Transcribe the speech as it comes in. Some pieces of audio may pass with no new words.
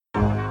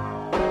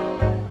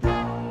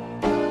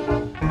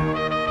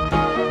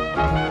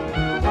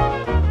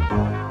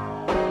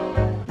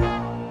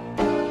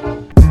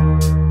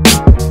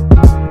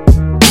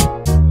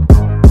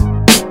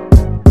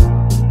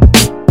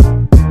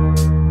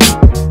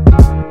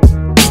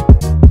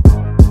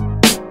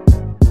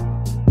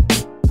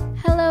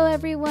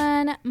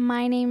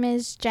My name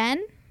is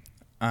Jen.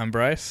 I'm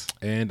Bryce.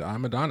 And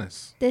I'm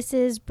Adonis. This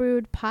is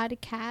Brewed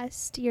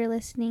Podcast. You're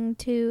listening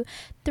to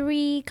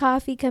three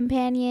coffee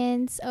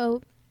companions.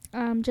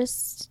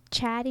 Just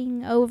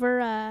chatting over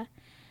a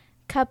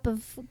cup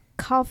of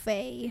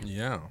coffee.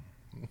 Yeah.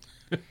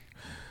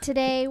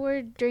 Today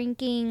we're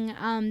drinking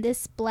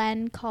this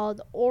blend called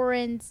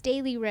Orin's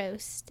Daily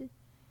Roast,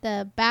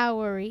 the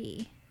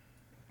Bowery.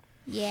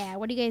 Yeah,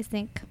 what do you guys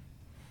think?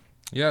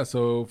 Yeah,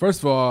 so first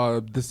of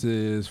all, this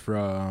is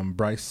from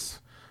Bryce.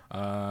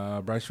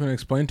 Bryce, you want to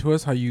explain to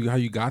us how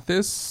you got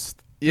this?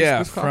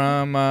 This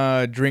from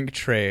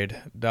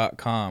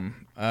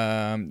drinktrade.com.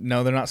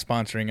 No, they're not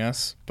sponsoring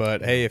us,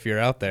 but hey, if you're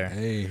out there,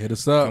 hey, hit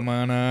us up. Come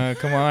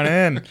on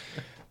in.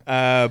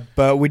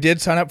 But we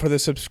did sign up for the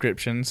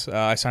subscriptions.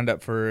 I signed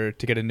up to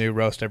get a new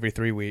roast every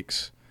 3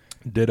 weeks.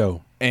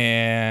 Ditto.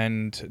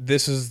 And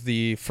this is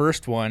the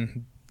first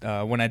one.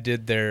 When I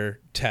did their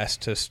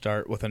test to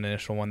start with an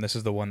initial one, this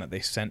is the one that they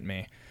sent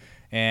me.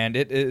 And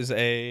it is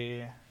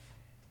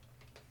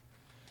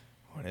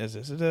what is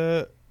this? Is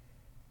it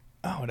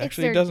it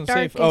actually doesn't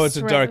say. Oh, it's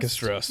the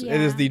darkest roast. Yeah.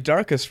 It is the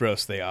darkest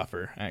roast they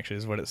offer, actually,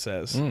 is what it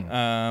says.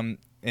 And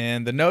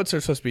the notes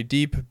are supposed to be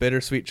deep,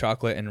 bittersweet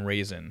chocolate, and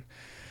raisin.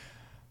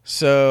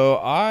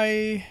 So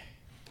I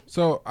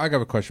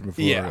got a question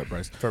before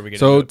Bryce. Before we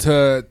get into it.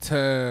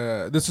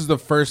 This is the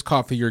first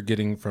coffee you're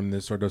getting from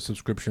this sort of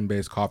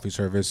subscription-based coffee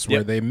service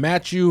where they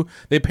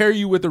pair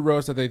you with a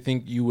roast that they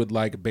think you would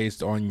like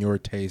based on your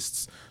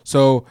tastes.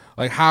 So,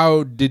 like,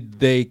 how did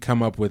they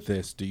come up with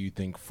this, do you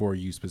think, for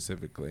you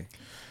specifically?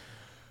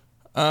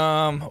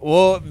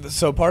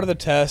 So part of the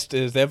test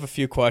is they have a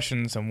few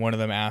questions, and one of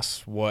them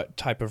asks what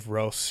type of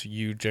roasts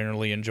you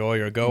generally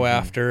enjoy or go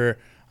after.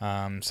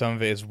 Some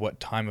of it is what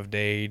time of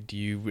day do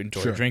you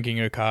enjoy drinking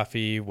your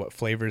coffee? What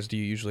flavors do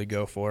you usually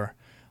go for?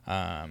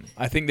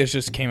 I think this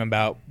just came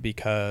about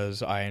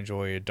because I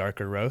enjoy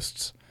darker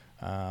roasts.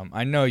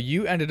 I know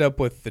you ended up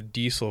with the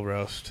diesel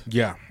roast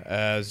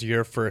as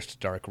your first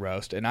dark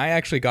roast. And I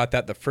actually got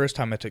that the first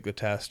time I took the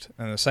test.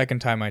 And the second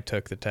time I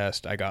took the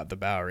test, I got the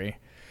Bowery.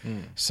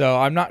 So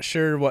I'm not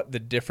sure what the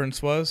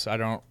difference was. I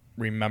don't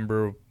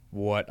remember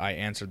what I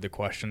answered the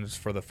questions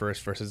for the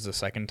first versus the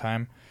second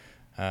time.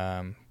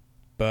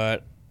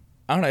 But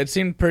I don't know. It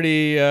seemed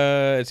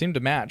it seemed to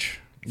match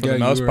for the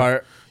most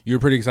part. You were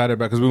pretty excited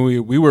about, because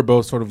when we were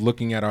both sort of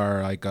looking at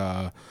our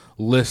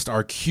list,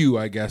 our queue,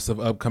 I guess, of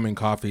upcoming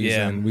coffees,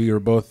 and we were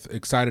both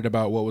excited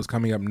about what was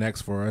coming up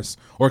next for us,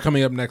 or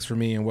coming up next for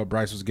me, and what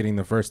Bryce was getting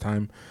the first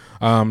time.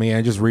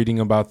 Just reading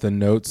about the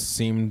notes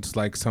seemed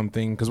like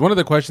something, because one of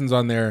the questions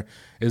on there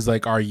is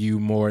like, are you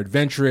more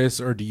adventurous,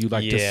 or do you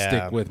like to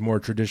stick with more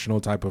traditional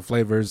type of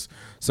flavors?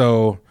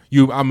 So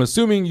I'm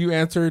assuming you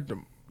answered,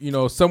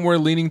 somewhere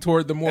leaning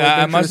toward the more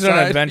adventurous I must have done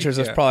side. adventures.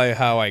 That's probably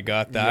how I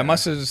got that. I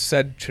must have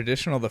said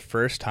traditional the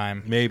first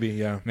time.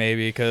 Maybe,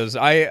 because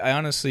I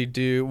honestly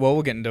do. Well,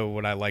 we'll get into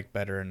what I like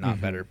better and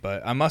not better,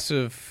 but I must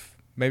have.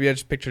 Maybe I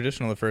just picked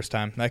traditional the first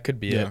time. That could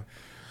be it.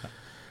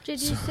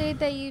 Did you say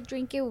that you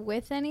drink it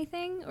with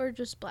anything or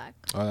just black?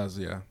 Oh,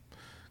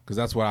 because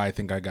that's what I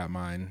think I got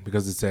mine,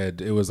 because it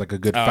said it was like a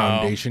good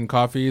foundation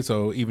coffee.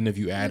 So even if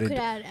you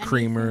add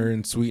creamer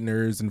and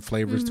sweeteners and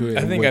flavors to it,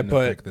 I think I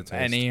put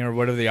any or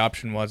whatever the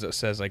option was. It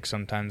says like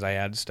sometimes I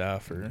add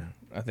stuff, or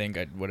I think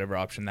whatever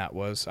option that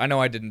was. I know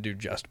I didn't do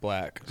just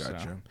black.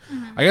 Gotcha. So.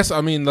 I guess,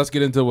 let's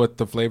get into what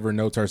the flavor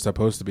notes are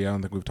supposed to be. I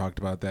don't think we've talked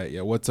about that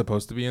yet. What's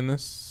supposed to be in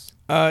this?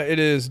 It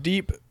is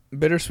deep,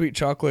 bittersweet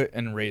chocolate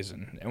and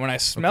raisin. And when I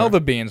smell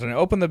the beans, when I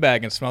open the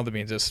bag and smell the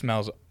beans, it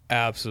smells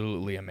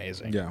absolutely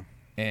amazing. Yeah.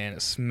 And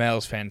it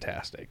smells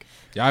fantastic.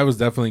 Yeah, I was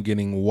definitely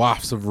getting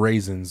wafts of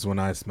raisins when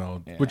I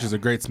smelled, which is a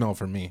great smell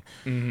for me.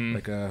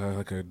 Like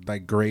a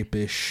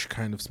grape-ish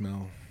kind of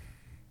smell.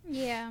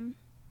 Yeah.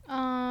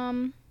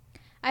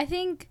 I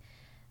think,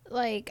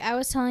 I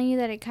was telling you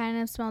that it kind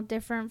of smelled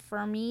different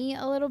for me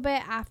a little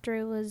bit after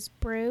it was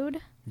brewed.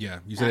 Yeah,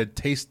 you said it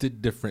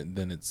tasted different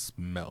than it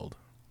smelled.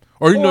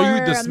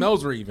 The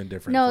smells were even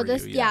different. No, the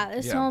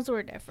smells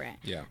were different.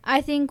 Yeah.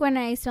 I think when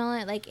I smell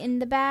it in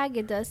the bag,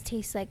 it does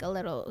taste like a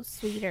little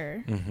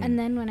sweeter. And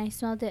then when I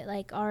smelled it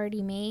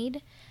already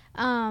made,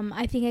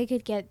 I think I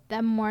could get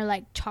them more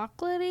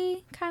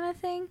chocolatey kind of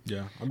thing.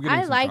 Yeah,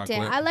 I liked it.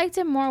 I liked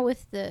it more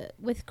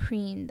with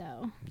cream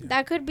though. Yeah.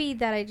 That could be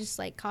that I just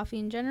like coffee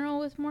in general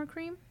with more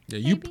cream. Yeah,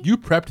 you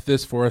prepped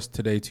this for us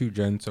today too,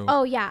 Jen. So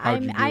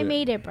I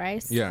made it,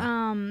 Bryce.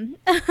 Yeah.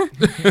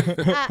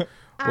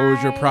 What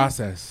was your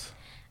process?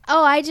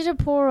 Oh, I did a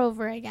pour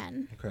over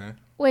again. Okay.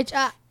 Which,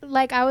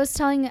 I was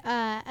telling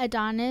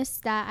Adonis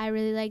that I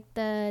really like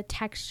the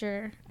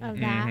texture of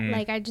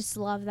that. I just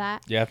love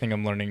that. Yeah, I think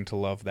I'm learning to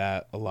love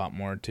that a lot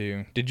more,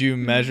 too. Did you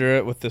measure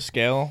it with the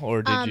scale,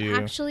 or did you?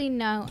 Actually,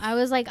 no. I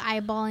was,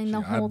 eyeballing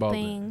the whole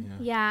thing.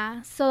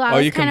 Yeah. So I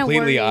was you kind of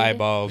completely worried.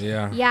 eyeballed.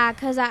 Yeah. Yeah,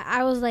 because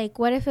I was like,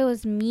 what if it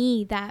was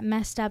me that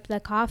messed up the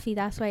coffee?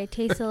 That's why it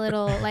tastes a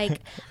little,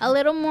 a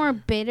little more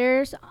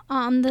bitter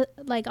on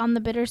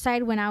the bitter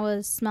side when I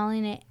was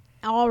smelling it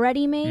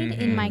already made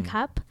in my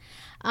cup.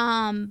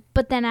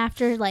 But then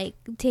after like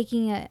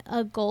taking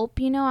a gulp,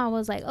 I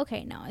was like,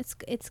 okay, no,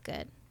 it's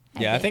good.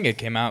 I think it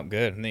came out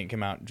good. I think it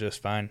came out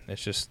just fine.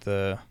 It's just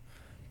the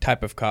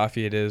type of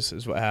coffee it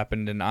is what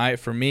happened. And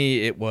for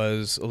me, it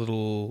was a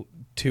little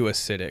too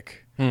acidic.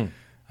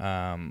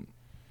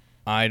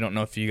 I don't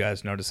know if you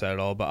guys noticed that at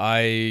all, but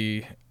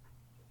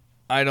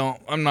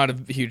I'm not a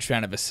huge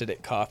fan of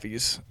acidic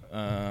coffees.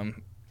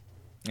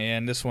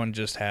 And this one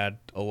just had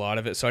a lot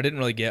of it, so I didn't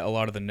really get a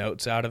lot of the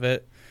notes out of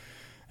it.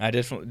 I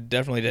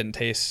definitely didn't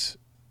taste.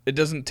 It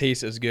doesn't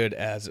taste as good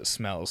as it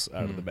smells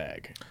out of the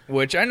bag,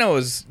 which I know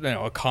is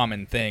a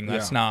common thing.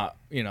 That's not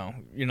you're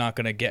not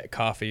gonna get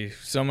coffee.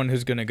 Someone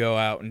who's gonna go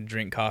out and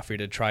drink coffee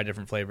to try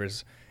different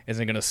flavors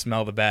isn't gonna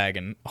smell the bag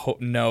and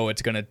know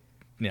it's gonna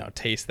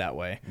taste that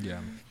way. Yeah.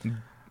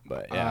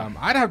 But yeah,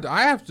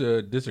 I have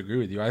to disagree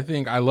with you. I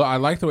think I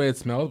like the way it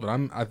smells, but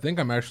I think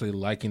I'm actually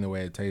liking the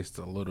way it tastes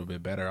a little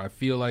bit better. I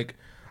feel like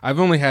I've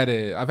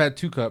had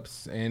 2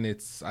 cups, and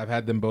I've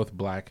had them both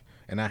black,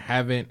 and I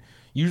haven't.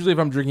 Usually, if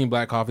I'm drinking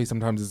black coffee,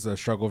 sometimes it's a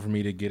struggle for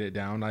me to get it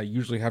down. I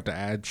usually have to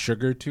add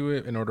sugar to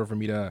it in order for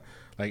me to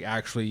like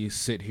actually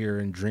sit here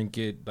and drink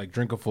it. Like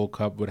drink a full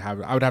cup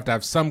I would have to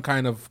have some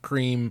kind of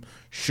cream,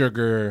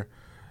 sugar,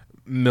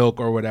 milk,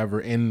 or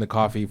whatever in the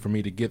coffee for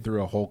me to get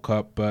through a whole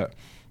cup, but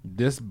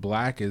this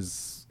black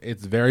it's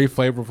very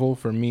flavorful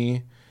for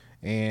me,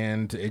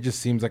 and it just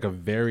seems like a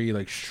very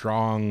like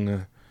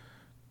strong,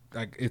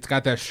 like it's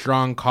got that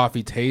strong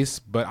coffee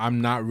taste, but I'm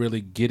not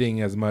really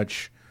getting as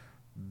much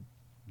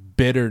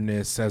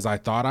bitterness as I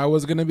thought I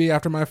was gonna be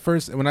when I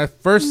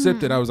first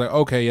sipped it. I was like,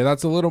 okay, yeah,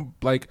 that's a little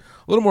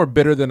more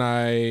bitter than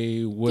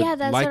I would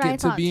like it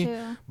to be.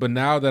 Too. But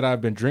now that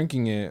I've been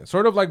drinking it,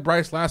 sort of like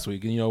Bryce last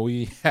week, and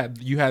you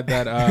had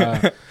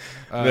that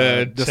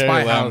the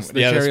Spy House,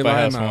 the cherry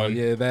lime one.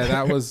 Yeah,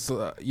 that was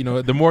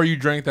the more you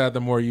drank that,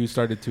 the more you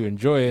started to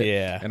enjoy it.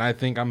 Yeah, and I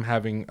think I'm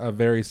having a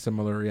very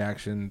similar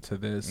reaction to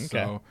this.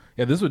 Okay. So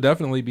yeah, this would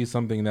definitely be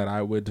something that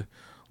I would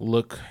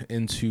look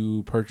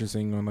into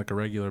purchasing on like a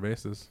regular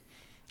basis.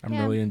 I'm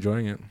really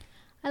enjoying it.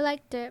 I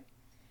liked it.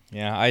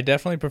 Yeah, I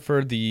definitely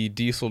preferred the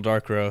Diesel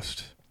Dark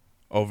Roast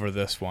over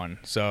this one.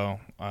 So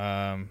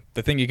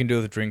the thing you can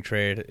do with Drink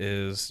Trade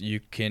is you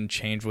can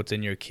change what's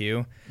in your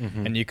queue,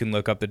 and you can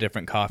look up the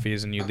different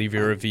coffees, and you leave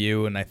your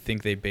review, and I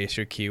think they base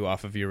your queue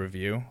off of your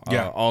review.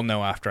 I'll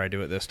know after I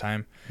do it this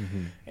time.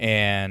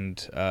 And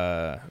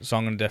so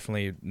I'm going to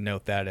definitely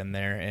note that in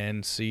there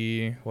and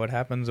see what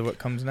happens and what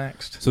comes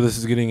next. So this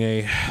is getting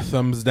a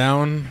thumbs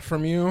down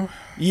from you?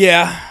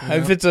 Yeah.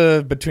 If it's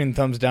between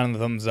thumbs down and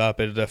thumbs up,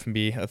 it'll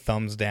definitely be a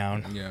thumbs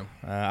down. Yeah.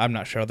 I'm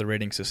not sure how the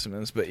rating system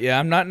is, but yeah,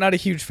 I'm not a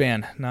huge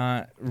fan.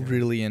 Not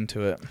really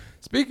into it.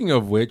 Speaking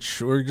of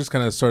which, we're just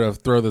going to sort of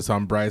throw this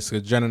on Bryce,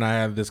 because Jen and I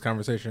had this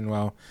conversation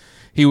while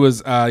he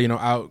was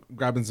out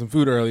grabbing some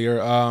food earlier.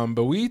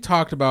 But we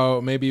talked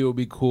about maybe it would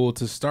be cool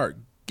to start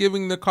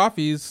giving the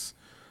coffees,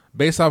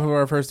 based off of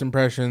our first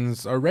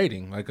impressions, a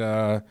rating. Like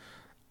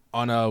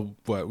on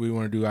what we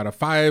want to do out of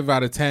 5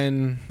 out of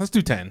 10. Let's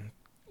do 10.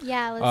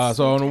 Yeah, let's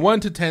so on a 1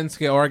 to 10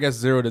 scale, or I guess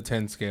 0 to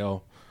 10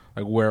 scale,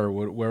 like where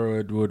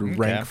it would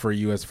rank for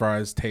you as far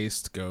as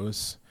taste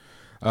goes.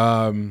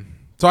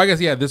 So I guess,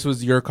 this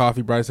was your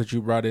coffee, Bryce, that you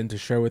brought in to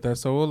share with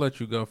us. So we'll let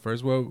you go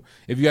first. Well,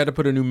 if you had to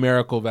put a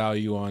numerical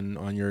value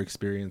on your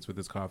experience with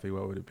this coffee,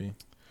 what would it be?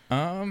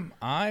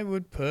 I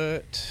would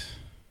put.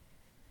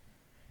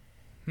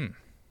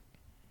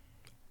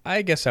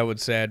 I guess I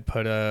would say I'd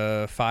put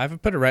a 5.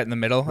 I'd put it right in the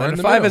middle. Right and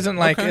a 5 middle. isn't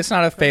like it's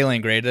not a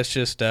failing grade. It's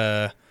just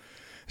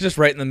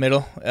right in the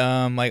middle.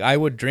 Like I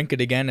would drink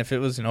it again if it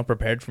was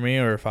prepared for me,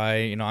 or if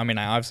I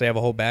obviously have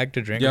a whole bag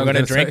to drink. I'm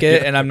gonna drink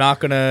it, and I'm not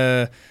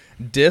gonna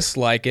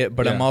dislike it,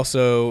 but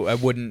I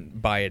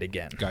wouldn't buy it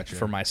again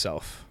for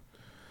myself.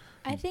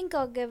 I think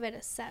I'll give it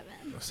a 7.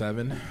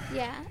 7?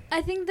 Yeah,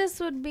 I think this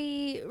would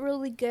be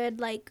really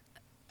good, like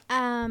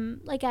at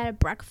a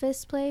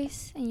breakfast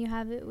place, and you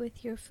have it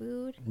with your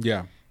food.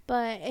 Yeah.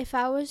 But if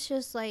I was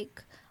just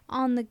like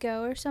on the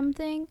go or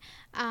something,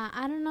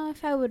 I don't know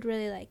if I would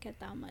really like it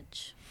that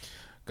much.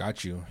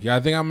 Got you. Yeah, I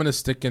think I'm gonna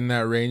stick in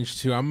that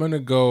range too. I'm gonna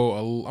go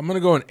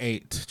an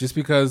 8, just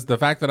because the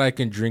fact that I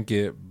can drink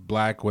it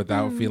black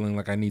without feeling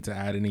like I need to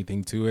add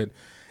anything to it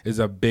is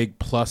a big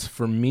plus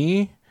for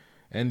me.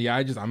 And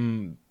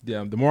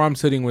the more I'm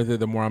sitting with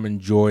it, the more I'm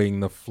enjoying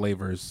the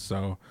flavors.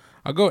 So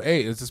I'll go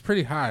 8. It's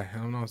pretty high. I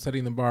don't know. I'm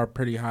setting the bar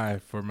pretty high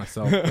for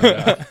myself.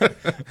 But,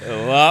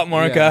 a lot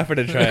more coffee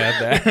to try out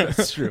there.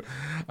 That's true.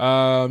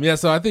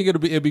 So I think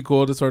it'd be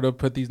cool to sort of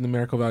put these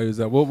numerical values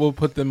up. We'll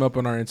put them up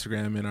on our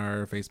Instagram and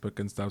our Facebook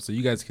and stuff, so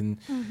you guys can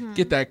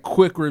get that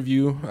quick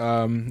review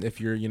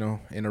if you're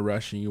in a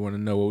rush and you want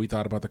to know what we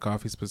thought about the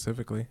coffee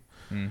specifically.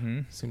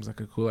 Seems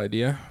like a cool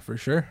idea for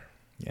sure.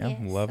 Yeah, yes,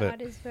 love it.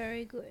 That is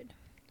very good.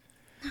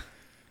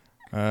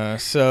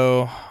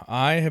 So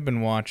I have been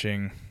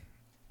watching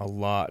a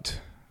lot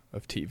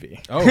of TV.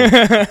 Oh.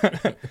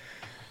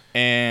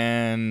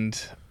 And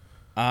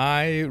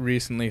I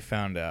recently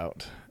found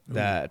out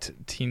that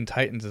Teen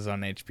Titans is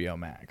on HBO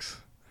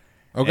Max.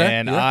 Okay.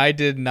 And I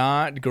did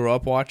not grow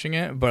up watching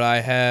it, but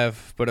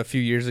a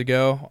few years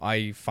ago,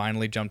 I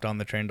finally jumped on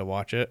the train to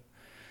watch it.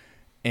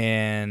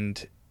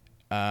 And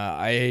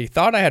I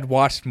thought I had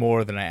watched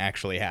more than I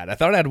actually had. I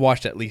thought I had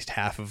watched at least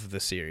half of the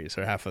series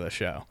or half of the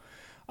show.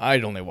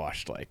 I'd only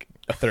watched like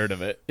a third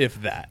of it,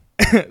 if that.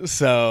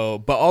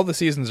 So, but all the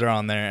seasons are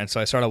on there, and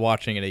so I started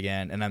watching it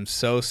again, and I'm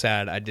so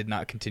sad I did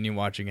not continue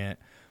watching it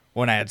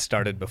when I had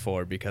started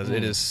before, because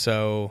it is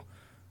so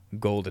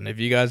golden. Have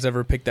you guys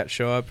ever picked that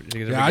show up?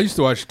 I used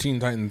to watch Teen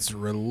Titans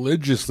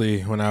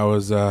religiously when I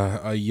was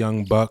a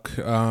young buck.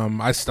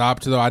 I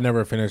stopped, though. I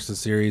never finished the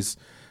series.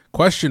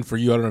 Question for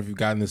you, I don't know if you've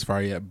gotten this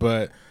far yet,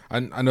 but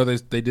I know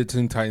they did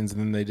Teen Titans and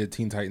then they did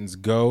Teen Titans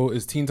Go.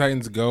 Is Teen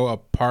Titans Go a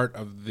part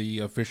of the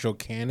official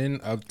canon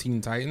of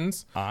Teen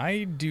Titans?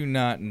 I do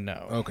not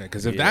know. Okay,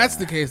 because if that's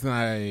the case, then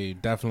I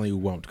definitely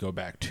won't go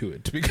back to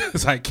it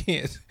because I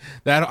can't.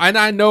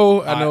 I know,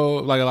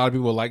 like a lot of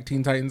people like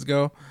Teen Titans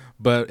Go,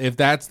 but if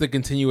that's the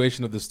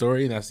continuation of the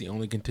story, and that's the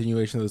only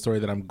continuation of the story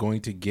that I'm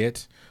going to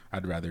get,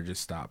 I'd rather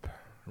just stop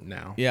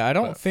now. Yeah, I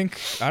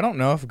don't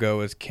know if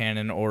Go is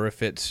canon or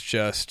if it's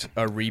just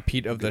a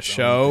repeat of the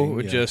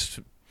show, just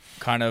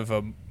kind of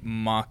a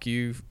mock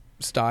you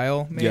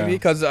style, maybe.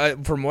 Because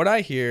from what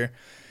I hear,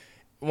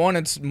 one,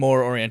 it's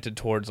more oriented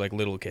towards like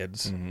little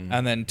kids,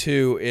 and then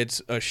two,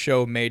 it's a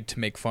show made to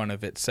make fun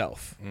of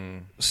itself.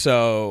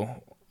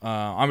 So,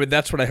 I mean,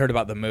 that's what I heard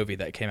about the movie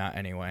that came out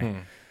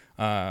anyway.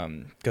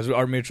 Because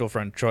our mutual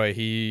friend Troy,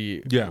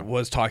 he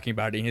was talking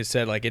about it, and he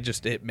said like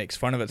it makes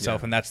fun of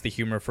itself, and that's the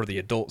humor for the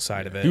adult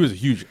side of it. He was a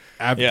huge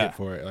advocate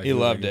for it. Like, he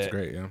loved it. It's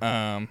great.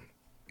 Yeah.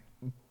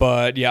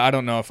 But yeah, I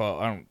don't know if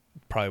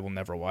probably will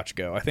never watch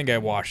Go. I think I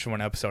watched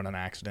one episode on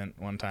accident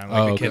one time.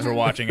 Like the kids were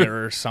watching it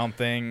or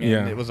something,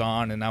 and it was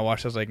on, and I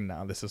watched. I was like,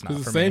 no, this is not for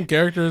me. The same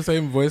characters,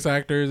 same voice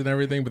actors, and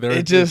everything, but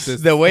they're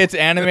just the way it's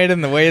animated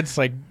and the way it's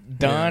like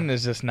done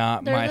is just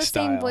not my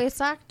style. They're the same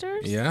voice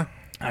actors. Yeah.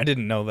 I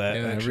didn't know that.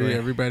 Yeah,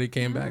 everybody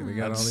came back. They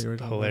got That's all the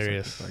original.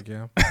 Hilarious. Like,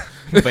 yeah.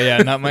 But yeah,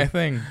 not my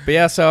thing. But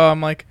yeah, so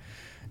I'm like,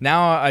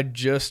 now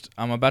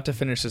I'm about to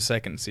finish the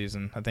second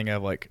season. I think I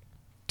have like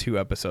 2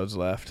 episodes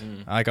left.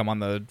 Like I'm on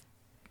the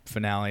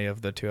finale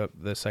of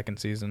the second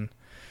season.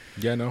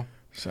 Yeah, no.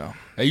 So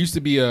it used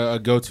to be a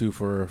go-to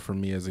for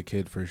me as a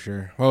kid, for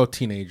sure. Well,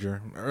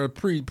 teenager or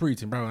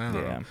preteen, probably. I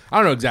don't know. I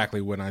don't know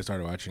exactly when I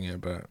started watching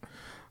it, but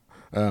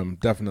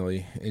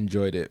definitely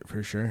enjoyed it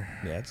for sure.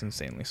 Yeah, it's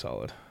insanely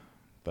solid.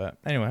 But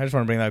anyway, I just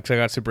want to bring that up because I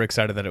got super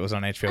excited that it was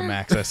on HBO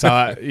Max. I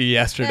saw it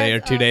yesterday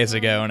or 2 days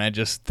ago, and I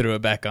just threw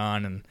it back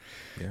on, and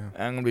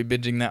I'm gonna be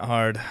binging that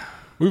hard.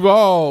 We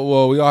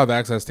all have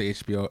access to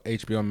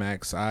HBO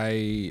Max.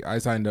 I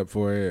signed up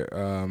for it,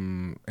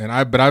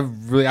 but I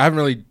haven't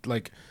really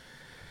like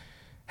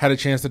had a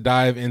chance to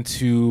dive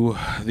into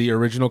the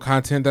original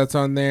content that's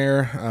on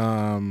there.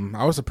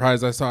 I was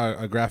surprised. I saw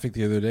a graphic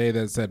the other day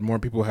that said more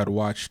people had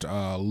watched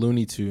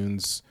Looney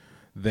Tunes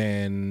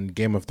than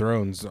Game of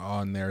Thrones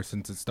on there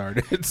since it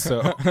started.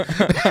 So,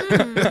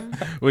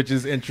 which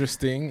is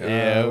interesting.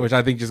 Which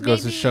I think just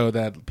goes to show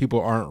that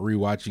people aren't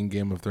rewatching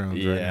Game of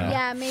Thrones right now.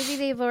 Yeah, maybe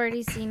they've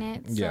already seen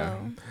it. So. Yeah.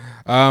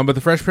 But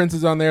the Fresh Prince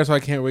is on there, so I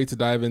can't wait to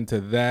dive into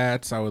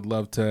that. I would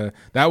love to.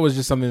 That was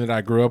just something that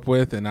I grew up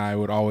with, and I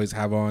would always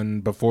have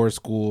on before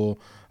school.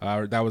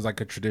 That was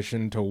like a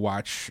tradition to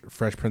watch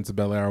Fresh Prince of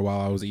Bel-Air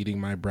while I was eating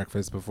my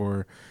breakfast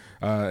before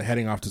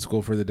heading off to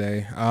school for the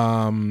day.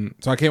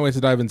 So I can't wait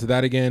to dive into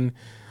that again.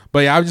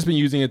 But yeah, I've just been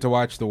using it to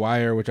watch The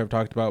Wire, which I've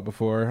talked about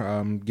before.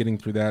 Getting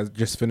through that.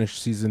 Just finished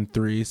season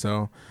 3,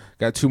 so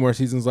got 2 more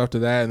seasons left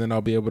of that, and then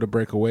I'll be able to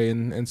break away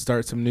and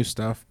start some new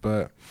stuff.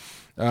 But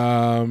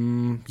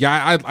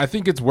I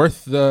think it's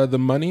worth the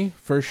money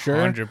for sure.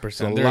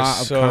 100%.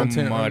 There's so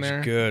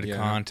much good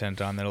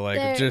content on there.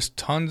 Like just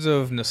tons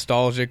of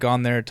nostalgic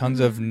on there, tons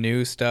of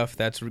new stuff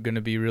that's going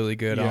to be really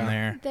good on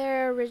there.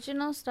 Their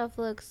original stuff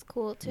looks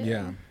cool too.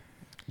 Yeah.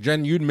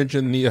 Jen, you'd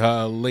mentioned the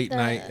late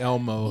night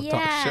Elmo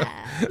talk show.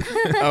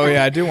 Oh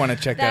yeah, I do want to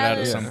check that out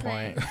at some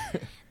point.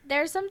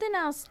 There's something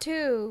else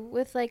too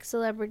with like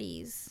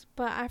celebrities,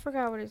 but I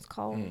forgot what it's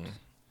called.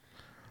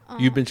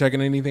 You've been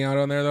checking anything out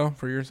on there though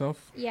for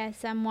yourself?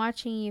 Yes, I'm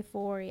watching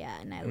Euphoria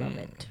and I love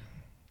it.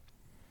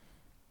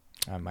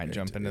 I might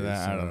jump into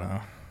that. I don't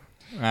know.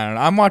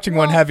 I'm watching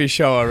one heavy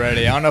show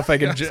already. I don't know if I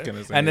can.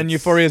 And then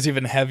Euphoria is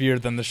even heavier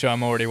than the show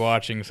I'm already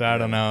watching, so I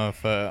don't know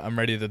if I'm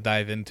ready to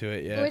dive into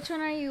it yet. Which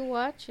one are you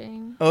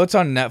watching? Oh, it's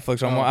on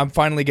Netflix. I'm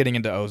finally getting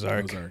into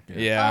Ozark.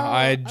 Yeah,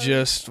 I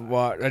just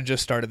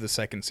started the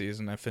second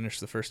season. I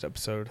finished the first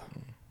episode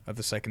of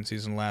the second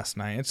season last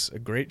night. It's a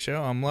great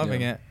show. I'm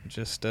loving it.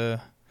 Just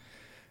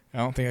I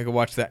don't think I could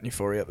watch that and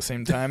Euphoria at the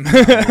same time.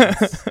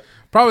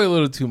 Probably a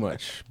little too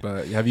much,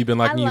 but have you been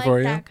liking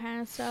Euphoria? I like that kind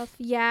of stuff.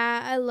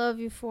 Yeah, I love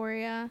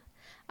Euphoria.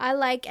 I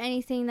like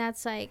anything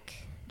that's like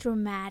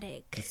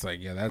dramatic. It's like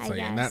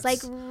that's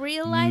like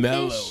real life,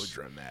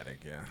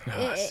 melodramatic. Yeah.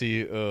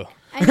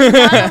 I mean,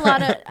 not a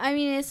lot of. I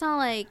mean, it's not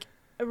like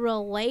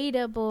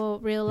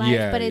relatable real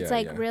life, but it's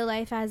like real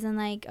life as in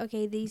like,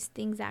 okay, these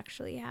things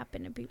actually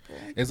happen to people.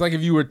 It's like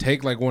if you were to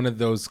take like one of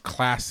those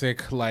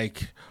classic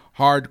like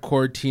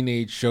hardcore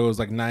teenage shows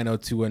like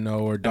 90210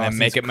 or Dawson's and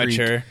make it Creek,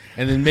 mature,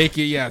 and then make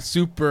it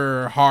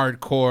super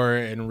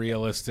hardcore and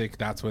realistic.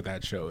 That's what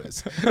that show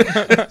is.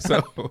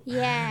 So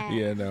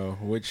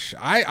which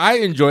I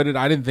enjoyed it.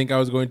 I didn't think I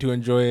was going to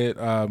enjoy it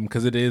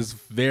because it is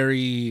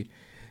very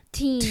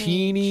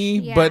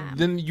teeny, but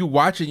then you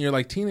watch it and you're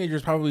like,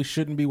 teenagers probably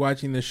shouldn't be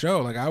watching this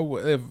show. Like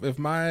if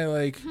my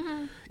like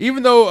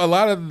even though a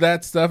lot of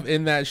that stuff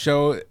in that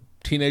show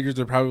teenagers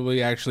are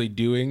probably actually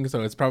doing,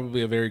 so it's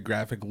probably a very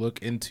graphic look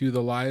into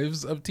the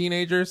lives of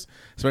teenagers,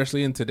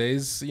 especially in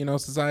today's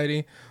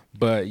society.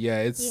 But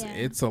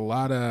it's a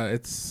lot of,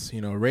 it's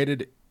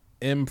rated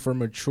M for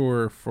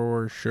mature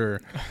for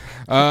sure.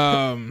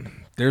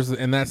 There's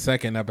in that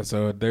second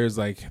episode, there's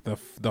like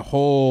the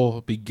whole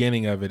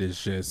beginning of it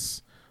is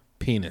just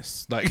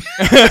penis, like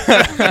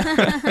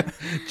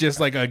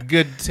just like a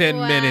good 10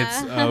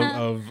 minutes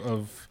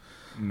of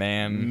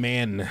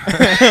man.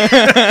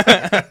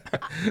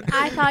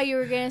 I thought you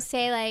were gonna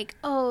say like,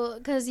 oh,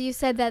 because you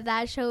said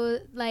that show,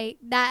 like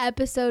that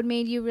episode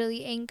made you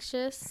really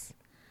anxious.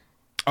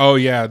 Oh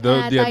yeah,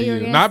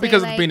 not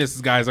because of the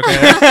penises, guys. Okay.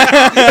 No,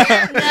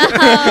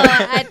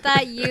 I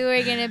thought you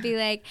were gonna be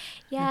like,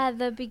 yeah,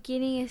 the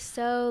beginning is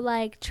so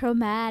like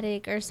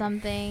traumatic or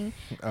something,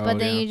 but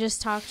then you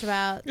just talked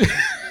about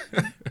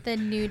the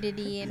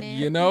nudity in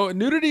it.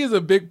 Nudity is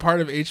a big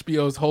part of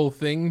HBO's whole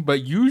thing,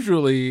 but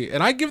usually,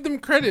 and I give them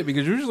credit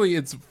because usually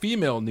it's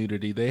female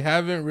nudity. They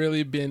haven't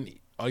really been,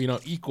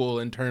 equal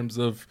in terms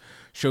of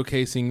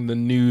showcasing the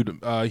nude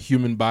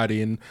human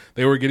body, and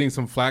they were getting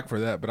some flack for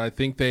that. But I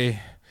think they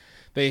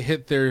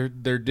hit their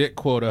dick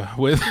quota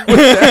with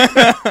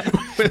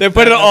that. They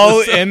put it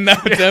all in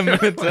that 10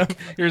 minutes.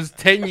 Here's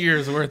 10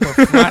 years worth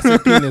of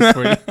flaccid penis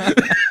for you.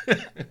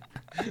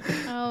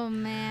 Oh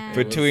man!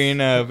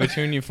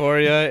 Between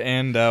Euphoria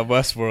and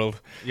Westworld.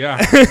 Yeah.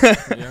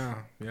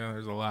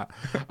 There's a lot.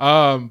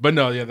 But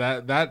no,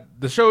 that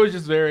the show is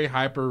just very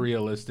hyper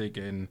realistic,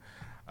 and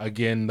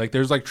again, like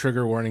there's like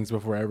trigger warnings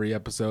before every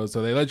episode,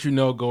 so they let you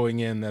know going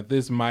in that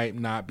this might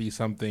not be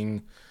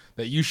something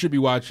that you should be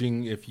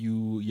watching if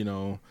you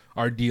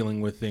are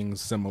dealing with things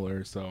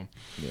similar. So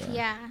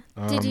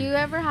did you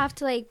ever have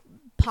to like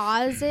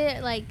pause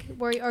it, like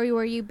were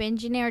you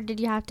binging it, or did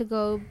you have to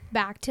go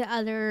back to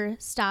other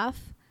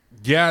stuff?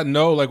 Yeah,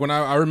 no, like when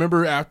I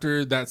remember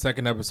after that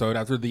second episode,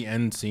 after the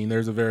end scene,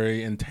 there's a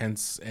very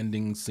intense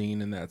ending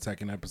scene in that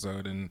second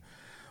episode, and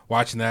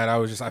watching that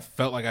I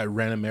felt like I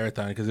ran a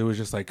marathon because it was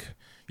just like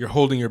you're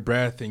holding your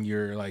breath and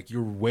you're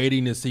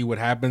waiting to see what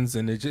happens,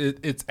 and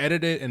it's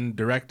edited and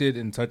directed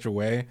in such a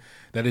way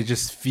that it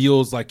just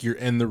feels like you're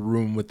in the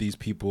room with these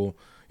people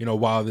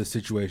while this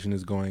situation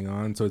is going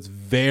on. So it's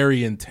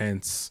very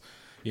intense,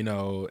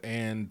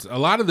 and a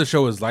lot of the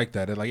show is like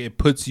that. It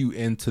puts you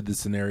into the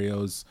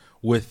scenarios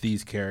with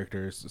these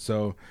characters.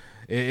 So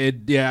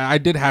I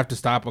did have to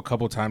stop a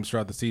couple times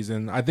throughout the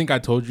season. I think I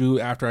told you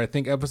after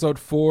episode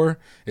 4,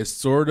 it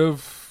sort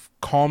of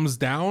calms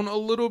down a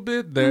little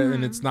bit there,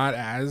 and it's not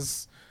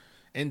as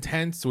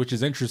intense, which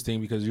is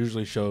interesting because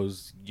usually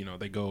shows,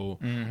 they go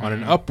on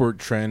an upward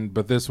trend,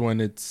 but this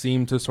one, it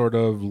seemed to sort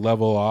of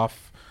level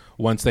off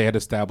once they had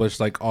established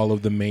like all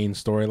of the main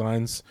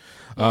storylines.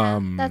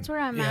 That's where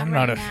I'm at. I'm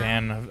not a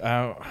fan of.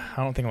 I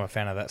don't think I'm a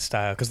fan of that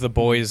style because The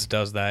Boys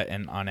does that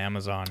on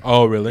Amazon.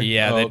 Oh, really?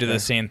 Yeah, they do the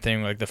same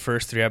thing. Like the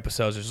first 3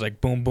 episodes, it's like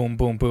boom, boom,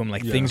 boom, boom.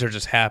 Like things are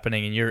just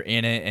happening, and you're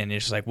in it, and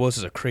it's just like, well, this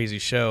is a crazy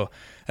show.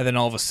 And then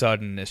all of a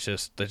sudden, it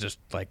just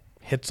like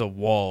hits a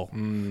wall.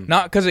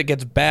 Not because it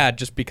gets bad,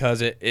 just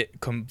because it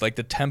like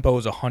the tempo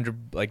is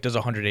 100, like does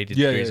 180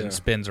 degrees and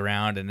spins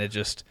around, and it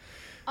just.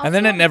 Also, and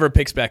then it never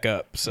picks back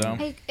up. So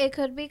it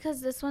could be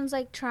because this one's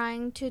like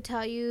trying to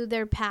tell you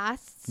their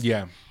pasts.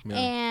 Yeah.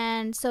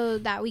 And so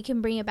that we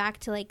can bring it back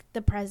to like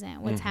the present,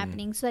 what's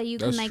happening, so that you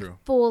can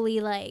fully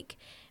like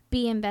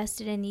be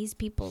invested in these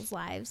people's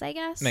lives, I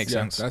guess. Makes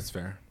sense. That's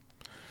fair.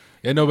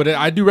 Yeah, no, but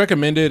I do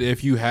recommend it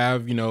if you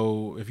have,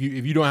 if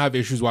you don't have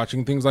issues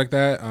watching things like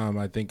that.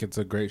 I think it's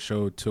a great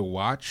show to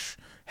watch.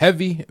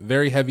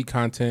 Very heavy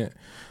content.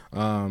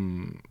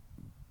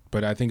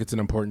 But I think it's an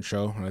important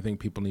show, and I think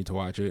people need to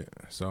watch it.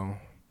 So,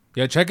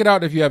 yeah, check it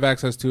out if you have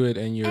access to it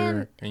and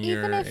you're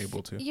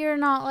able to. You're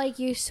not like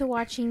used to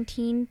watching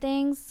teen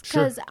things,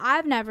 because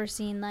I've never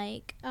seen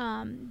like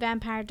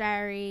Vampire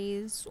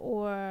Diaries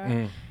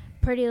or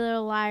Pretty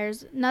Little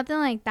Liars, nothing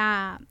like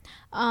that.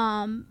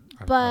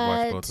 But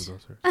I've watched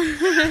both of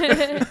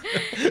those.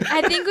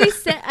 I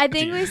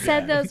think we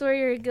said those were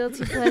your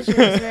guilty pleasures,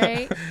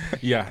 right?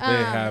 Yeah,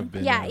 they have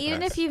been. Yeah,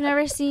 even if you've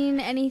never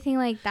seen anything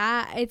like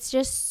that, it's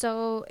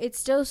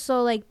still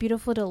so like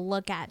beautiful to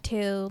look at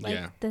too.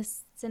 Like the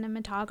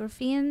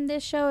cinematography in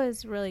this show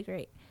is really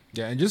great.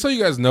 Yeah, and just so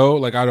you guys know,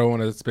 like I don't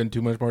want to spend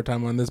too much more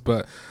time on this,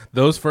 but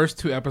those first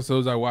 2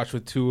 episodes I watched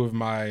with two of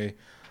my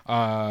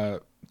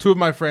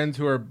friends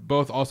who are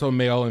both also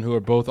male and who are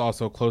both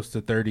also close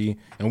to 30,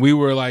 and we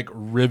were like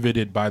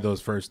riveted by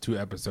those first 2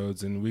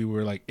 episodes, and we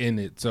were like in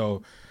it.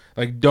 So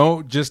like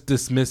don't just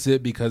dismiss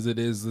it because it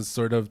is this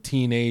sort of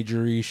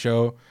teenagery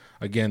show.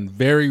 Again,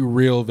 very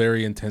real,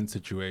 very intense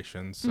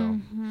situations. So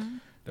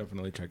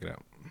Definitely check it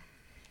out.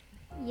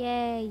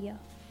 Yeah. You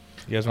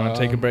guys want to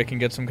take a break and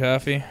get some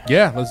coffee?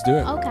 Yeah, let's do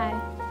it. Okay.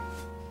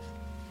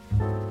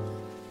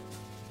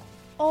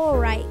 All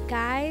right,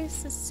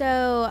 guys.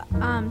 So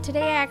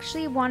today I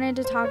actually wanted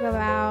to talk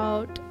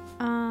about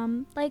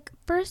like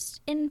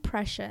first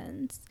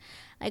impressions,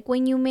 like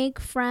when you make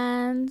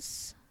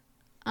friends,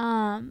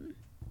 and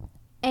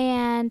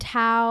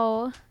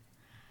how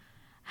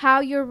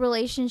your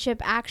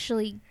relationship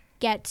actually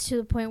gets to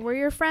the point where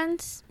you're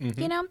friends,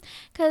 you know?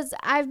 Because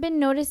I've been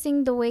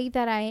noticing the way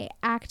that I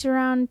act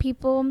around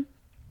people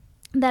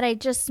that I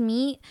just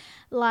meet,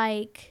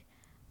 like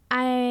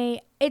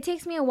it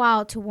takes me a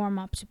while to warm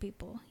up to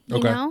people, you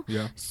know?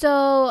 Yeah.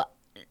 So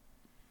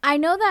I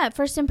know that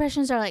first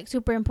impressions are like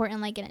super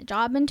important, like in a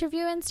job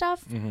interview and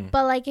stuff.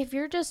 But like if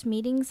you're just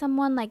meeting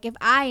someone, like if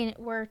I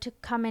were to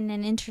come in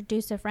and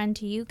introduce a friend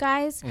to you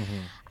guys,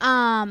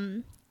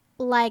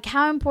 like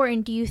how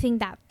important do you think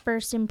that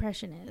first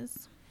impression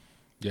is?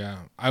 Yeah,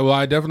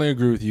 I definitely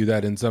agree with you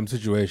that in some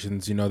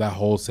situations, you know, that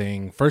whole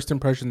saying, first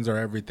impressions are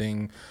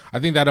everything. I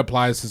think that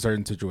applies to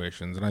certain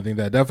situations. And I think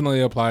that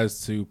definitely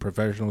applies to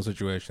professional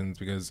situations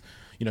because,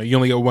 you know, you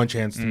only get one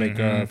chance to make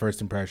a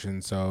first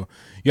impression. So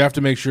you have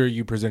to make sure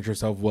you present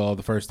yourself well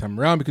the first time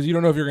around because you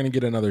don't know if you're going to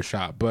get another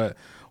shot. But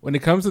when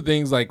it comes to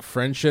things like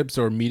friendships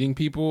or meeting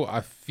people, I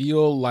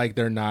feel like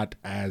they're not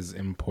as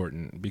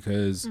important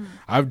because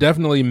I've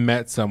definitely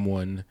met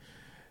someone,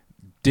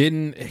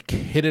 didn't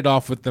hit it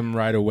off with them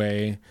right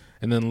away,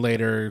 and then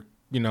later,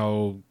 you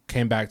know,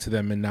 came back to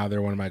them, and now they're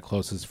one of my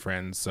closest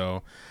friends.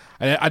 So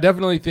I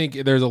definitely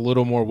think there's a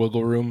little more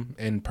wiggle room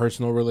in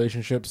personal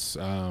relationships.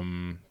 But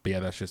yeah,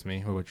 that's just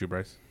me. What about you,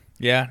 Bryce?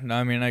 Yeah, no,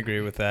 I mean, I agree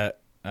with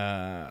that.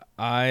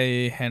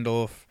 I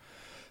handle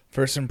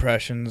first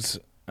impressions.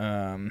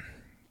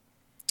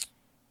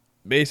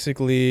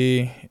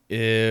 Basically,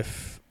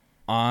 if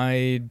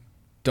I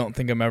don't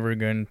think I'm ever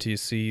going to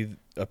see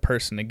a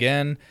person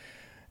again,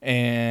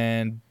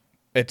 and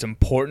it's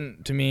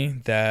important to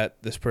me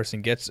that this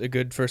person gets a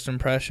good first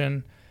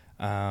impression,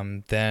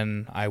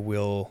 then I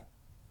will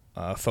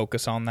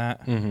focus on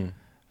that.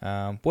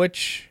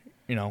 Which,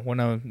 you know, when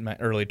I'm in my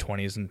early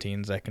 20s and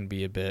teens, that can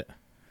be a bit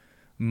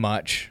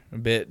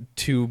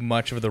too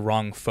much of the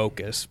wrong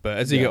focus. But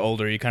as you get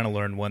older, you kind of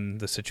learn when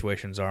the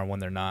situations are and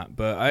when they're not.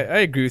 But I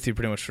agree with you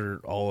pretty much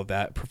for all of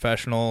that.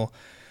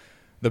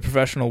 The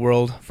professional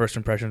world, first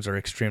impressions are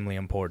extremely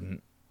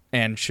important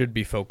and should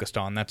be focused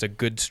on. That's a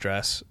good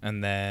stress.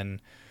 And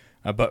then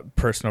but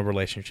personal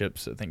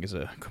relationships, I think, is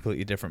a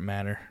completely different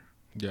matter.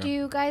 Do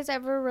you guys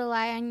ever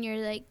rely on your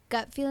like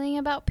gut feeling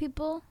about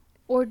people,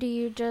 or do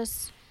you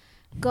just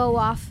go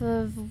off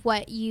of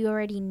what you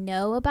already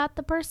know about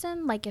the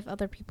person, like if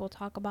other people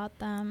talk about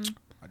them?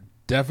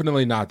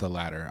 Definitely not the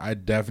latter. I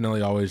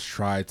definitely always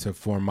try to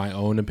form my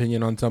own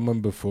opinion on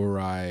someone before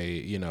I,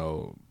 you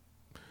know,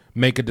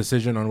 make a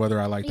decision on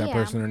whether I like that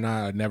person or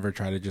not. I never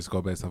try to just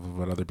go based off of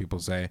what other people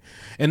say.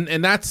 And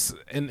that's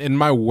in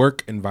my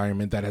work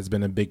environment, that has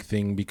been a big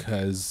thing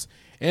because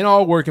in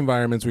all work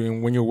environments,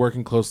 when you're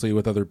working closely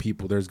with other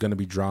people, there's going to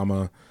be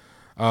drama.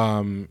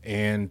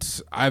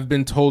 And I've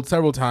been told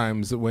several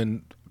times that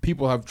when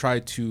people have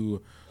tried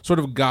to sort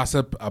of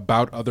gossip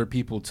about other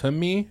people to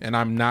me, and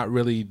I'm not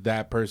really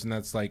that person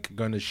that's like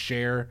going to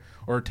share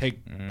or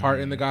take part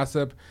in the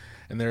gossip,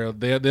 and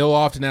they'll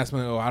often ask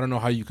me, "Oh, I don't know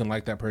how you can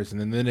like that person,"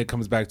 and then it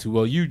comes back to,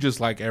 "Well, you just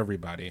like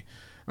everybody."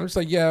 I'm just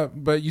like, yeah,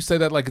 but you say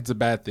that like it's a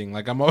bad thing.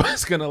 Like I'm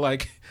always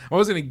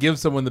gonna give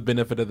someone the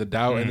benefit of the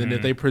doubt, and then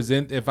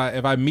if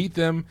I meet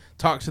them,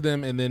 talk to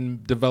them, and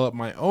then develop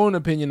my own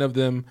opinion of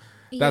them,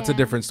 that's a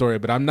different story.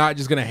 But I'm not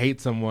just gonna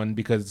hate someone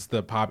because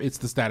it's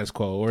the status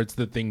quo or it's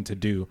the thing to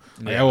do.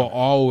 Like, I will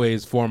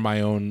always form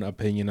my own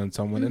opinion on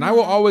someone, and I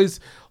will always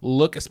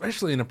look,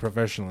 especially in a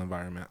professional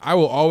environment, I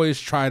will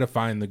always try to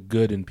find the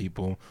good in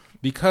people.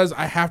 Because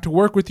I have to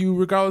work with you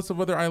regardless of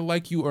whether I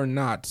like you or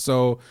not.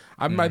 So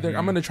I'm going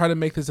to try to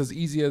make this as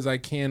easy as I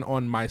can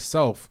on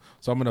myself.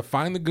 So I'm going to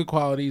find the good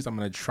qualities. I'm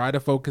going to try to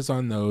focus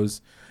on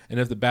those. And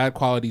if the bad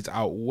qualities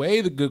outweigh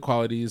the good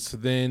qualities,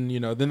 then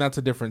that's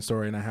a different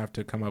story and I have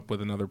to come up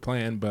with another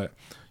plan. But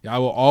yeah, I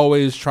will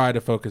always try to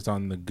focus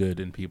on the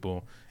good in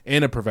people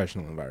in a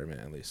professional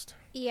environment, at least.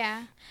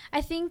 Yeah.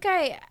 I think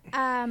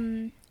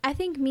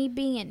me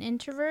being an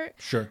introvert,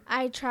 sure,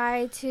 I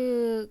try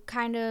to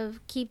kind of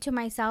keep to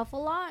myself a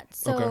lot.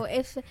 So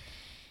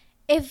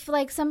if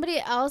like somebody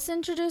else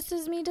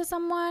introduces me to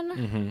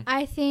someone,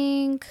 I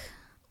think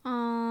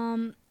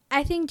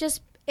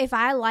just if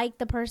I like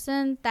the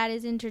person that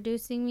is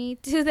introducing me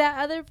to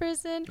that other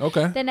person,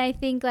 then I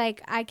think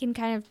like I can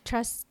kind of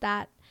trust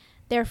that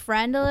their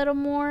friend a little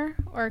more,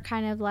 or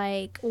kind of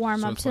like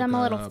warm up to them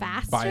a little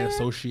faster. By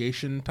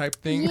association type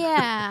thing.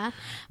 Yeah.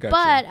 Gotcha.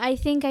 But I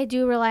think I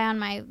do rely on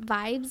my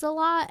vibes a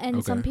lot,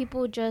 and some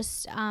people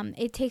just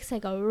it takes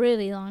like a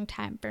really long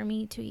time for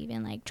me to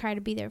even like try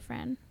to be their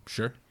friend.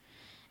 Sure.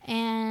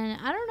 And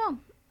I don't know.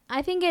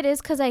 I think it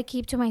is because I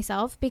keep to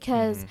myself,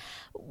 because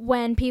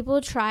when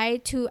people try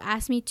to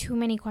ask me too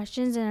many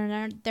questions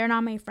and they're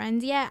not my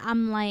friends yet,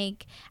 I'm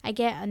like, I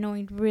get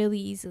annoyed really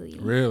easily.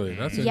 Really?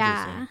 That's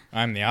interesting.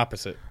 I'm the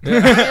opposite.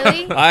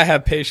 Really? I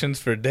have patience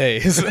for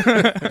days.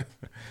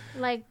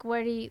 Like,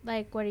 what do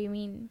you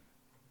mean?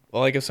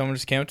 Well, like if someone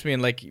just came up to me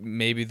and like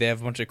maybe they have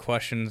a bunch of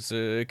questions,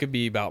 it could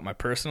be about my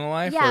personal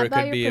life, Yeah, or it about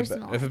could your be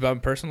personal if life. about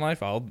my personal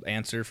life, I'll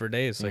answer for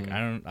days. Like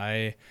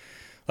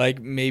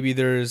like maybe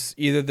there's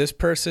either this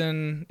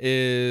person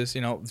is,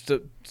 you know,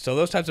 so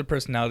those types of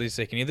personalities,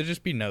 they can either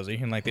just be nosy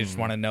and like they just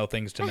want to know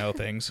things,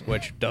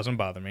 which doesn't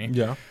bother me.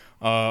 Yeah.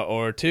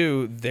 Or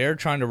two, they're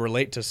trying to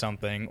relate to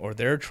something, or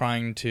they're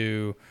trying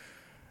to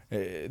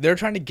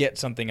get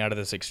something out of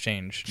this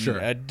exchange. Sure.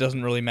 It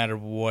doesn't really matter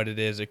what it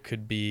is. It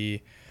could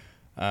be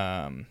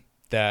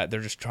that they're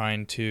just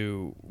trying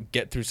to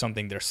get through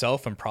something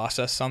themselves and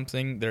process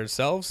something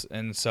themselves.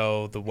 And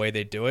so the way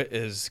they do it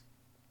is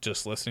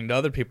just listening to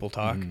other people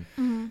talk.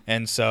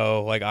 And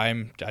so like I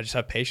just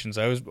have patience.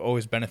 I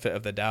always benefit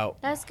of the doubt.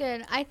 That's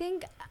good. I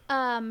think,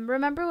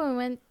 remember when we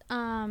went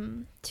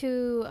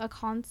to a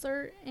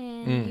concert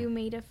and you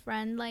made a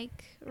friend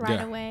like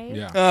right away?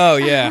 Yeah. Oh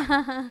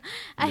yeah.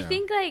 I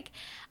think like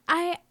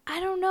I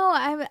don't know.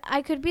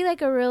 I could be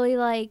like a really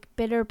like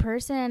bitter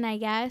person, I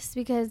guess,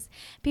 because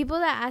people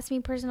that ask me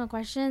personal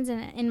questions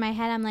and in my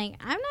head I'm like,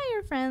 I'm not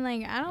your friend.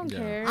 Like I don't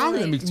care. I don't think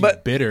Like, that makes you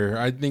But- bitter.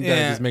 I think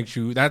that just makes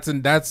you.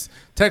 That's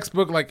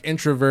textbook like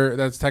introvert.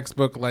 That's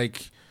textbook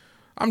like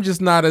I'm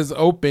just not as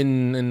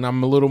open and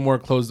I'm a little more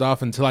closed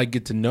off until I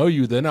get to know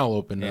you. Then I'll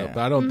open up.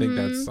 But I don't think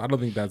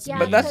that's. Yeah,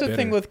 But that's the bitter.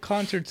 thing with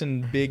concerts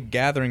and big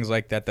gatherings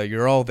like that, though.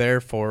 You're all there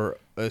for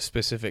a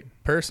specific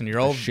person. They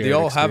all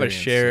have a experience,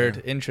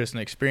 shared interest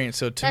and experience.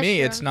 So to That's me,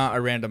 true. it's not a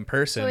random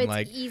person. so it's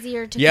like,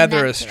 easier to yeah, they're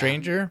a connect to them.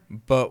 stranger,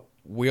 but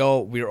we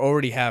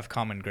already have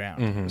common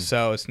ground.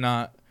 So it's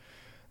not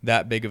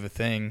that big of a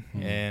thing.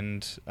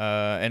 And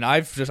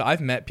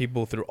I've met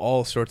people through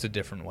all sorts of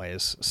different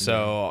ways.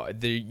 So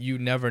you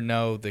never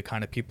know the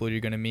kind of people you're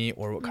going to meet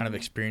or what kind of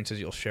experiences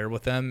you'll share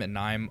with them. And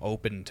I'm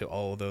open to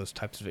all of those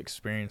types of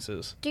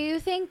experiences. Do you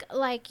think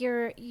like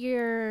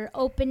your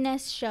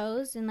openness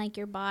shows in like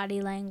your body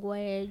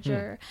language,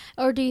 or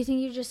do you think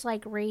you just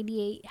like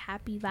radiate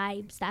happy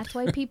vibes? That's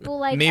why people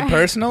like Me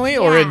personally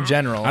or in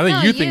general? I think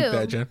No, you think you.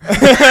 that, Jen.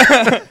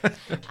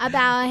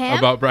 about him.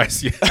 About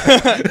Bryce.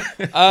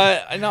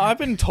 Yeah. No, I've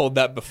been told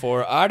that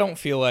before. I don't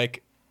feel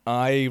like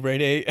I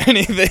radiate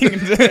anything.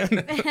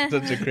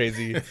 Such a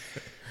crazy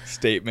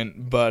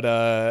statement.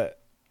 But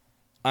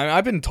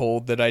I've been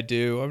told that I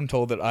do. I've been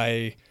told that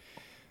I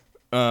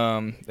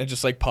am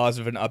just like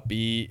positive and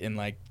upbeat and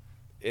like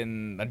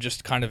I'm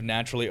just kind of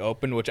naturally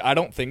open, which I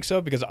don't think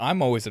so, because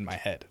I'm always in my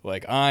head.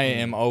 Like I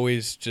am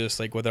always just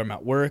like, whether I'm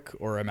at work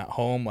or I'm at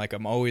home, like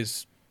I'm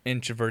always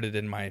introverted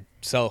in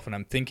myself, and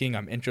I'm thinking,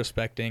 I'm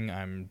introspecting,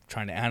 I'm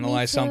trying to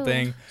analyze too.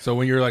 something. So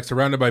when you're like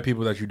surrounded by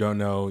people that you don't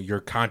know, you're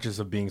conscious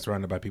of being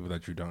surrounded by people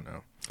that you don't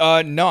know.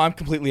 No, I'm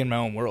completely in my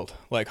own world.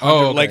 Like,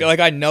 Oh, okay. like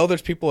I know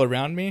there's people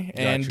around me,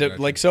 and Gotcha.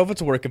 like, so if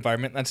it's a work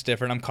environment, that's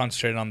different. I'm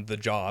concentrated on the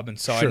job, and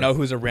so Sure. I know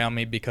who's around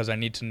me because I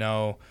need to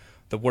know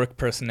the work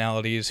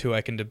personalities, who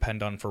I can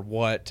depend on for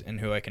what,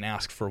 and who I can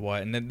ask for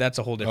what, and then that's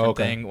a whole different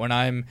thing. When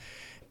I'm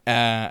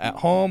at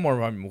home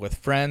or I'm with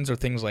friends or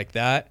things like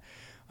that,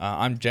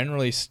 I'm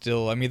generally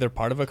I'm either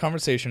part of a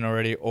conversation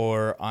already,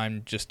 or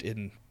I'm just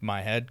in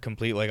my head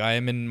complete. Like I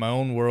am in my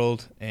own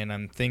world and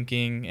I'm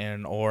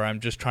thinking, or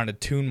I'm just trying to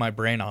tune my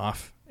brain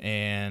off,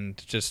 and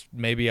just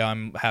maybe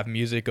have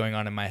music going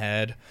on in my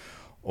head,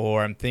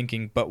 or I'm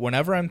thinking. But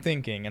whenever I'm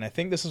thinking, and I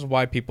think this is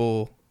why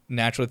people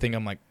naturally think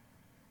I'm like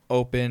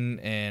open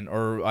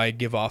or I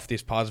give off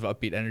these positive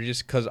upbeat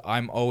energies, because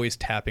I'm always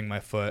tapping my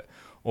foot,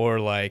 or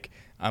like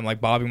I'm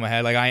like bobbing my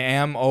head. Like I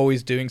am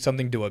always doing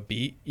something to a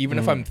beat, even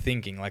if I'm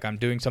thinking. Like I'm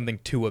doing something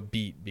to a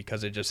beat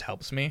because it just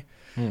helps me.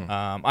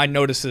 I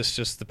noticed this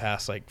just the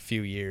past like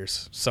few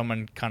years.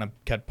 Someone kind of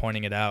kept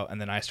pointing it out, and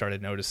then I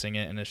started noticing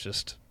it, and it's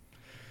just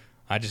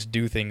I just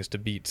do things to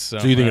beats. So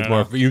you think I it's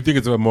don't know. you think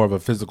it's more of a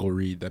physical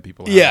read that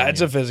people have Yeah, on it's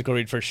you. a physical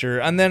read for sure.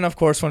 And then, of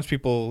course, once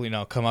people,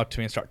 come up to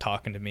me and start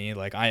talking to me,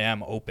 like, I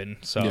am open.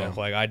 So,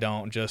 like, I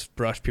don't just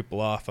brush people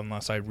off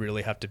unless I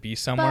really have to be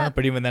somewhere.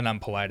 But even then,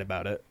 I'm polite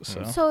about it.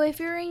 So if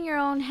you're in your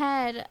own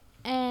head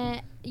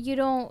and you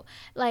don't,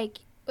 like,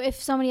 if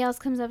somebody else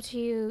comes up to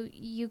you,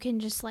 you can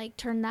just, like,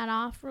 turn that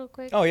off real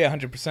quick? Oh, yeah,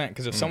 100%.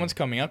 Because if someone's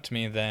coming up to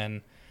me,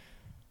 then,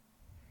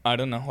 I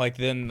don't know. Like,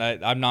 then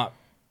I'm not...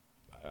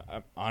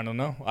 I don't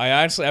know.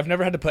 I've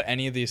never had to put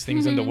any of these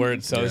things into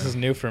words, so this is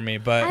new for me.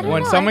 But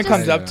when someone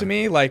comes up to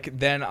me, like,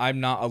 then I'm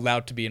not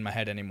allowed to be in my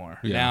head anymore.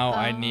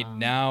 Yeah.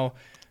 Now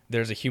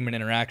there's a human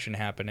interaction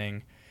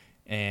happening,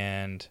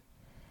 and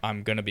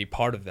I'm gonna be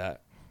part of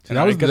that. See,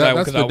 that's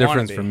the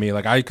difference for me.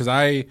 Like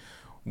we're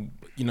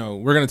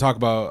gonna talk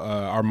about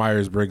our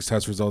Myers-Briggs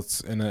test results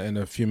in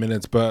a few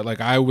minutes, but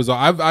like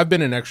I've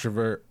been an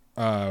extrovert.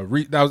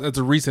 That's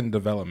a recent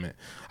development.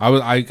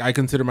 I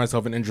consider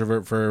myself an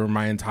introvert for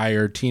my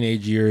entire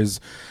teenage years,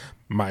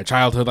 my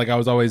childhood, like I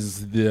was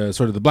always the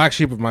sort of the black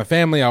sheep of my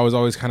family. I was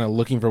always kind of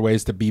looking for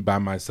ways to be by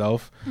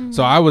myself.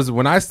 So I was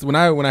when I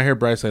hear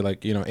Bryce say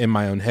like, you know, in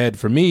my own head,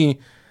 for me,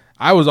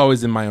 I was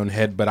always in my own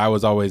head, but I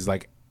was always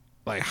like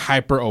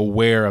hyper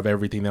aware of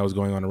everything that was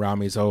going on around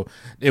me. So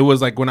it was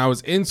like when I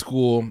was in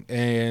school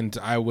and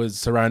I was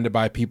surrounded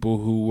by people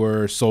who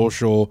were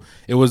social,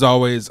 it was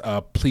always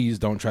please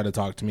don't try to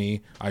talk to me.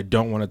 I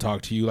don't want to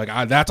talk to you. Like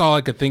that's all I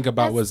could think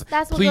about was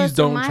please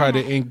don't try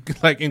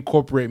to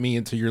incorporate me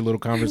into your little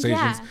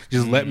conversations. Yeah.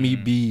 Just let me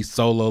be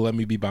solo. Let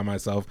me be by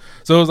myself.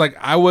 So it was like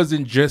I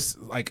wasn't just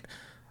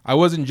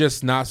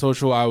not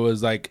social. I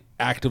was like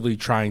actively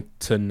trying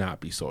to not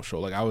be social.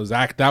 Like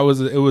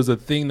it was a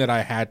thing that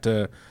I had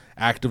to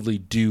actively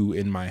do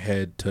in my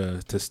head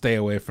to stay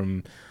away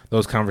from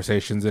those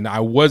conversations. And I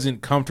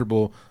wasn't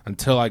comfortable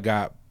until I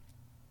got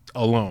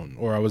alone,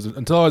 or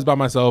until I was by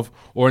myself,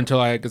 or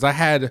because I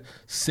had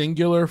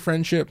singular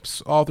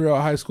friendships all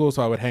throughout high school.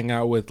 So I would hang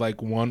out with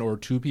like one or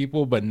two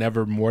people, but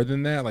never more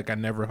than that. Like I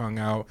never hung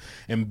out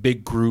in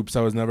big groups.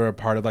 I was never a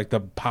part of like the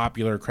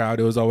popular crowd.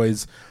 It was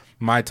always,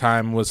 my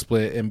time was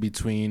split in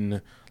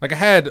between, like I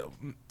had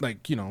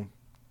like, you know,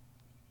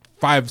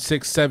 5,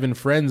 6, 7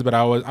 friends, but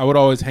I would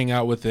always hang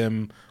out with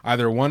them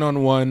either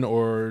one-on-one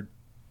or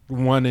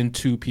 1 and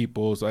 2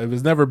 people. So it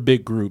was never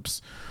big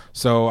groups.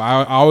 So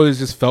I always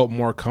just felt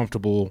more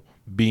comfortable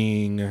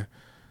being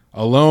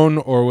alone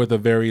or with a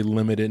very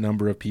limited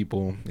number of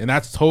people. And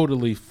that's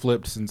totally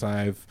flipped since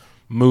I've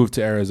moved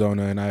to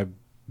Arizona and I've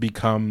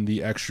become the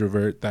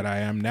extrovert that I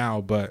am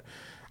now. But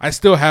I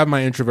still have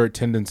my introvert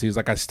tendencies.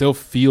 Like I still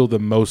feel the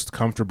most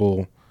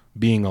comfortable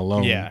being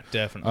alone. Yeah,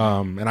 definitely.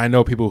 And I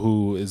know people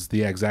who is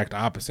the exact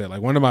opposite.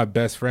 Like one of my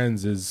best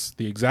friends is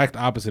the exact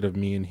opposite of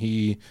me, and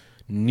he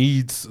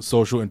needs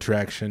social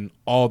interaction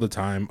all the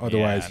time.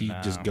 Otherwise, he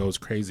just goes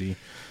crazy.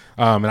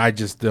 And I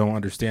just don't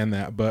understand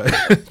that.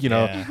 But, you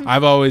know,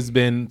 I've always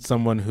been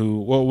someone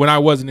who, well, when I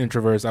was an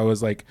introvert, I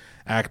was like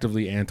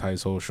actively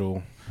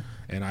antisocial.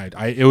 And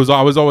I was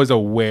always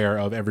aware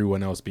of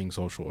everyone else being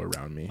social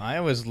around me.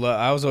 I was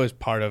always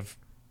part of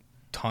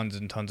tons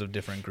and tons of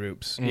different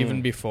groups.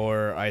 Even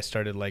before I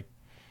started, like,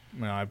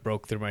 you know, I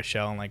broke through my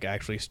shell and like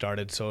actually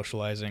started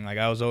socializing. Like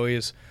I was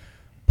always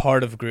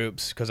part of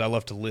groups because I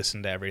love to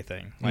listen to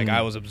everything. Like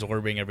I was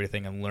absorbing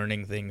everything and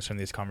learning things from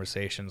these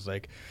conversations.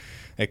 Like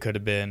it could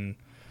have been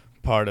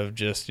part of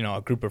just, you know,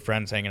 a group of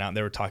friends hanging out and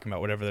they were talking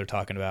about whatever they're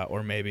talking about,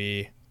 or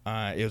maybe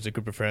it was a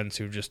group of friends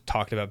who just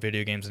talked about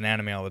video games and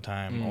anime all the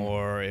time,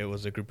 or it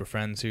was a group of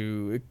friends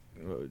who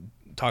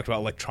talked about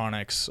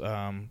electronics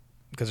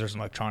because there's an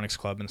electronics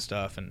club and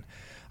stuff. And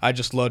I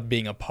just loved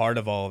being a part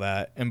of all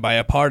that. And by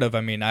a part of, I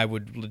mean, I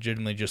would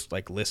legitimately just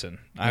like listen.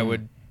 I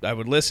would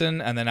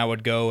listen, and then I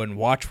would go and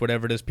watch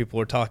whatever it is people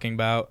were talking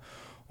about,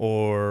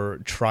 or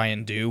try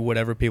and do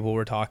whatever people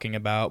were talking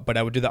about. But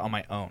I would do that on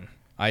my own.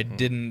 I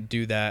didn't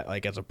do that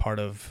like as a part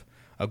of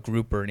a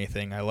group or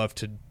anything. I love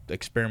to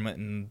experiment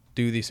and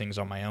do these things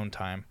on my own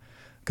time,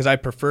 because I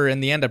prefer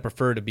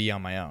to be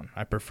on my own.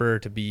 I prefer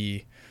to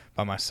be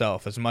by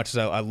myself. As much as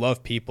I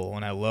love people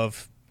and I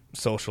love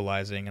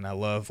socializing and I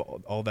love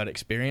all that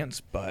experience,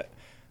 but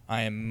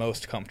I am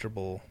most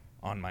comfortable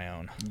on my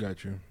own.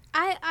 Got you.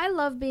 I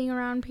love being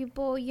around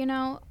people, you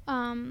know,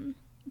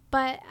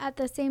 but at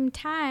the same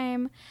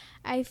time,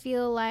 I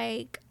feel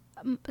like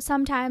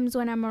sometimes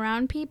when I'm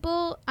around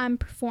people, I'm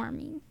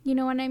performing. You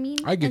know what I mean?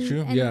 I get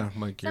you. Yeah.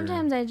 Like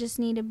sometimes I just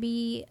need to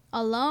be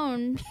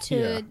alone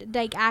to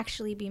like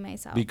actually be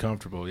myself. Be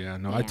comfortable. Yeah.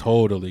 No, I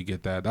totally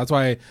get that. That's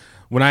why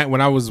when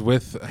I was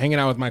hanging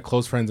out with my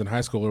close friends in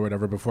high school or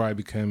whatever, before I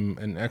became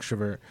an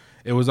extrovert,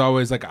 it was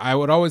always like I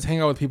would always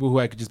hang out with people who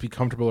I could just be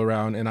comfortable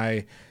around, and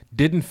I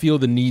didn't feel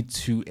the need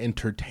to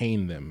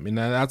entertain them. And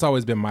that's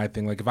always been my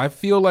thing. Like if I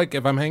feel like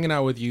if I'm hanging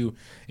out with you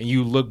and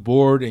you look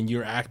bored and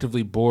you're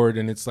actively bored,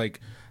 and it's like,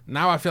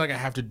 now I feel like I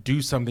have to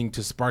do something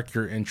to spark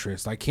your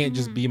interest. I can't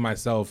just be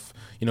myself.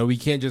 You know, we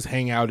can't just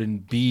hang out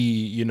and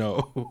be, you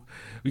know,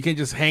 we can't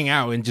just hang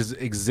out and just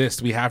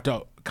exist. We have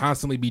to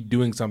constantly be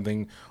doing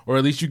something, or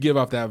at least you give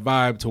off that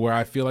vibe to where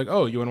I feel like,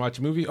 oh, you want to watch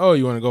a movie? Oh,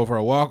 you want to go for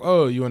a walk?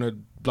 Oh, you want to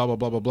blah, blah,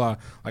 blah, blah, blah.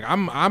 Like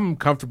I'm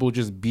comfortable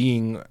just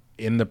being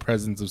in the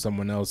presence of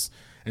someone else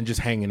and just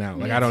hanging out.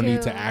 Like I don't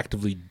need to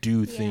actively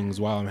do things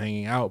while I'm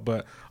hanging out.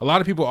 But a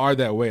lot of people are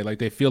that way. Like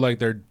they feel like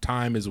their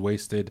time is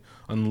wasted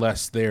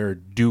unless they're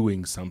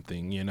doing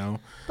something, you know?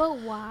 But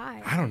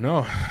why? I don't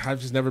know.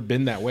 I've just never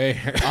been that way.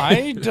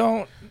 I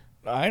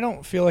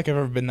don't feel like I've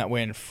ever been that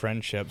way in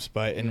friendships,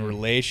 but in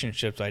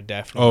relationships I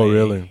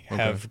definitely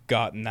have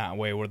gotten that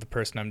way, where the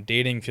person I'm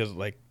dating feels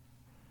like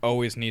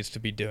always needs to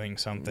be doing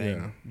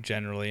something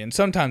generally. And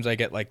sometimes I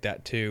get like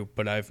that too,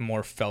 but I've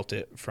more felt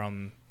it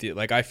from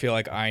like I feel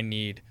like I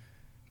need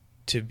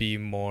to be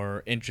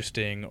more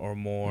interesting or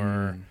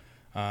more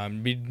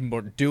be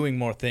more doing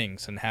more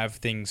things and have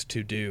things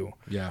to do.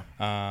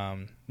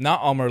 Not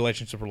all my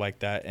relationships were like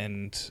that,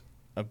 and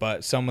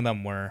but some of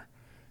them were,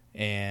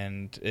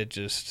 and it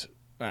just,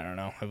 I don't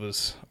know, it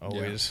was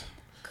always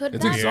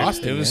It's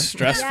exhausting. It was man.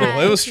 stressful.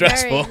 Yeah, it was it's very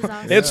stressful.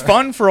 exhausting. It's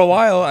fun for a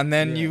while, and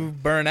then Yeah. you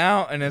burn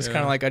out, and it's Yeah.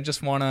 kind of like I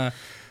just want to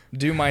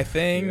do my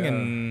thing. Yeah.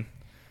 And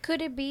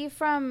Could it be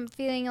from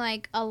feeling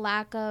like a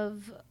lack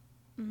of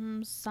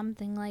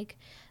something like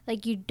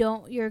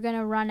you're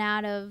gonna run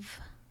out of,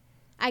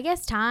 I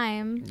guess,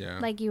 time? Yeah.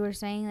 Like you were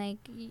saying, like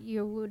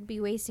you would be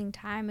wasting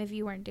time if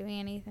you weren't doing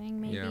anything.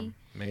 Maybe. Yeah,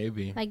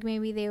 maybe. Like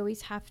maybe they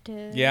always have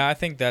to. yeah, I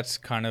think that's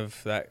kind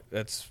of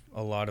that's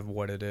a lot of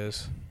what it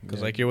is. Because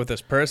Yeah. like you're with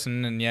this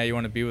person, and yeah, you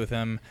want to be with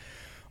them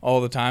all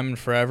the time and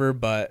forever,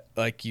 but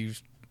like you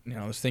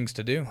know, there's things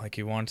to do. Like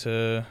you want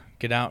to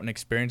get out and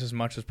experience as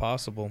much as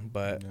possible,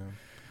 but. Yeah.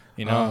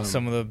 You know,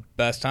 some of the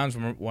best times,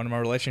 one of my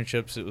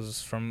relationships, it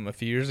was from a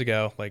few years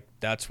ago. Like,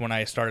 that's when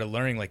I started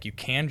learning, like, you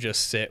can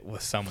just sit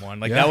with someone.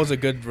 Like, that was a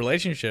good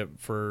relationship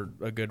for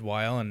a good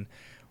while. And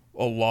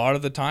a lot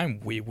of the time,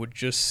 we would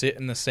just sit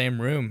in the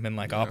same room in,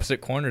 like, opposite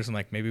corners. And,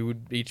 like, maybe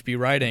we'd each be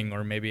writing,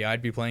 or maybe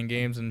I'd be playing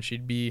games and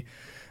she'd be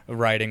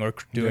writing or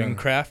doing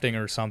crafting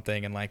or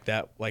something. And, like,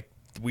 that, like,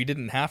 we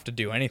didn't have to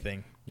do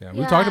anything. Yeah,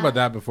 we talked about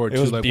that before, It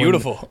too. was Like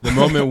beautiful. The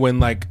moment when,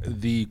 like,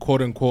 the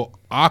quote-unquote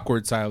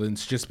awkward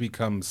silence just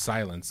becomes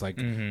silence. Like,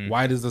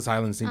 why does the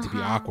silence need to be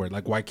awkward?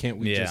 Like, why can't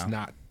we just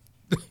not,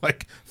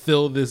 like,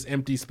 fill this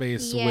empty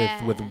space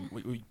with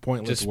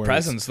pointless just words?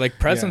 presence. Like,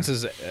 presence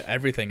is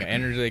everything.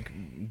 Energy,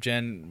 like,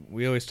 Jen,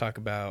 we always talk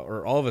about,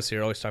 or all of us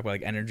here always talk about,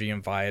 like, energy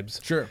and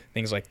vibes. Sure.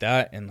 Things like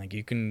that. And, like,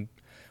 you can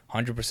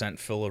 100%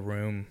 fill a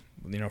room,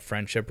 you know,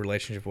 friendship,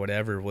 relationship,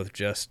 whatever, with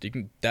just,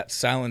 that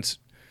silence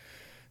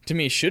to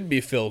me should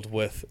be filled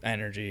with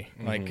energy.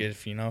 Like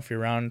if you're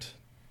around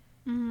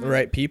the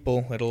right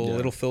people,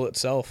 it'll fill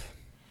itself.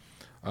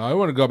 I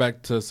want to go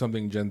back to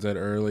something Jen said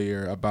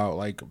earlier about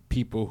like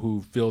people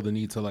who feel the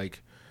need to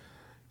like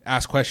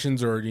ask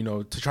questions or, you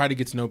know, to try to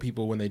get to know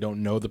people when they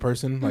don't know the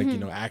person. Like, you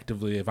know,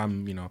 actively, if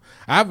I'm, you know,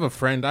 I have a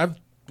friend, I've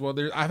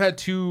had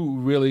two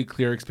really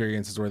clear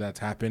experiences where that's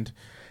happened.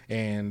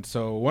 And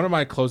so one of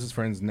my closest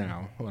friends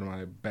now, one of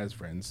my best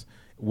friends,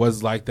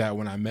 was like that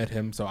when I met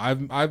him. So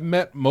I've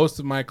met most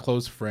of my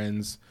close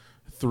friends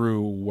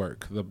through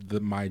work,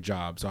 my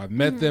job. So I've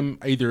met them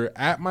either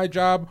at my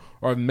job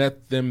or I've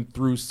met them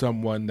through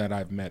someone that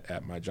I've met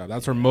at my job.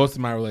 That's where most of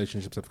my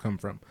relationships have come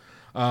from.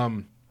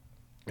 And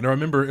I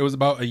remember it was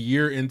about a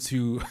year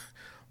into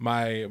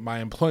my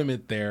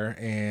employment there,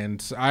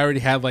 and I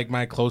already had like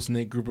my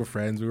close-knit group of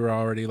friends. We were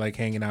already like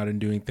hanging out and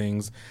doing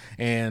things.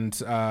 And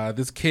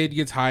this kid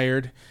gets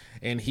hired,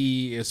 and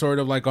he is sort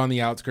of like on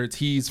the outskirts.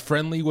 He's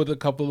friendly with a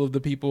couple of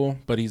the people,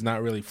 but he's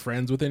not really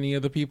friends with any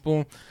of the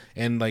people.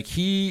 And like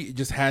he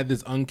just had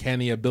this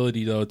uncanny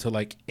ability though to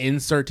like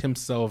insert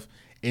himself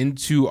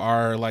into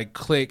our like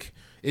clique.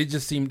 It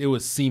just seemed it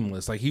was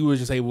seamless. Like he was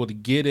just able to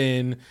get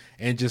in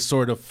and just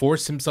sort of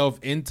force himself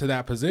into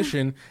that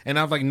position. And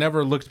I've like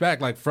never looked back.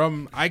 Like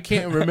I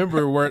can't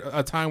remember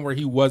a time where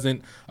he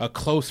wasn't a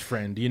close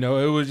friend. You know,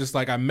 it was just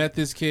like I met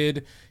this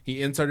kid.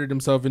 He inserted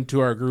himself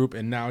into our group,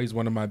 and now he's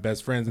one of my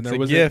best friends. And It's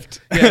a gift.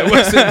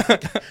 Yeah,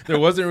 there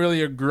wasn't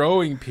really a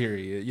growing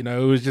period. You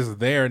know, it was just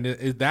there, and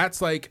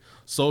that's like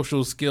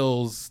social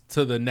skills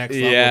to the next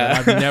level.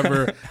 Yeah.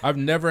 That I've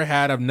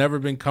never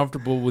been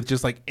comfortable with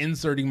just like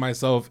inserting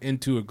myself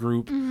into a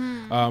group.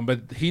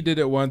 But he did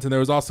it once, and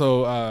there was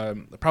also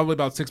probably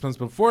about 6 months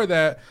before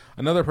that,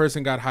 another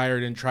person got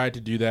hired and tried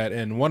to do that.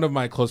 And one of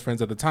my close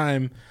friends at the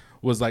time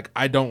was like,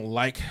 I don't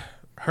like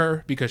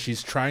her because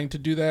she's trying to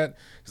do that.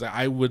 He's like,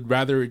 I would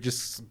rather it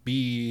just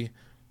be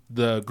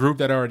the group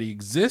that already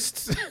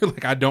exists.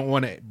 Like, I don't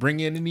want to bring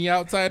in any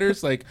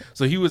outsiders. Like,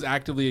 so he was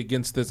actively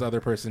against this other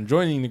person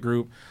joining the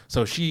group.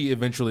 So she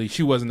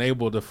wasn't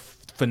able to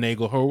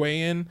finagle her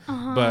way in.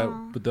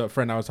 But the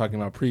friend I was talking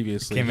about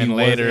previously Came in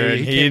later,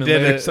 and he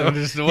did it. So It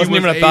wasn't he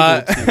even a was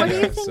thought. able to, What do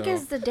you yeah, think so.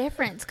 is the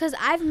difference? Because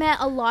I've met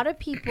a lot of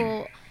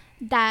people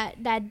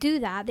that do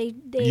that. They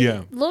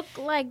look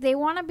like they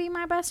want to be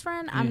my best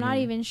friend. I'm not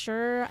even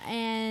sure,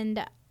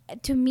 and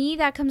to me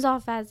that comes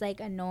off as like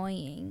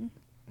annoying.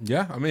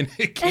 Yeah, I mean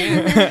it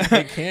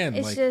can.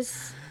 It's like,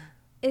 just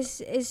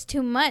it's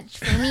too much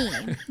for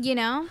me, you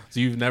know. so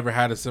you've never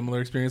had a similar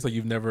experience? Like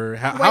you've never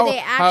Where they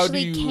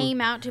actually came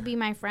out to be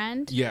my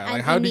friend. Yeah, like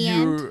and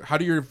how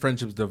do your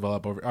friendships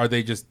develop over?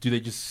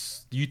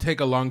 Do you take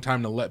a long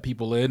time to let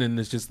people in, and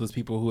it's just those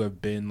people who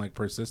have been like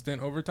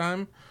persistent over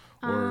time,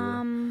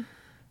 or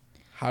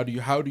how do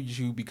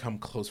you become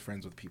close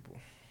friends with people?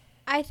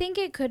 I think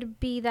it could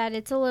be that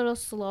it's a little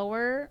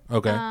slower.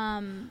 Okay.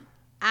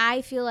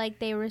 I feel like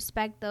they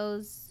respect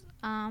those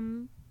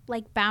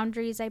like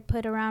boundaries I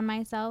put around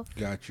myself.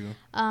 Got you.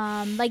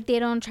 Like they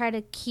don't try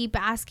to keep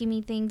asking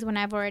me things when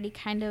I've already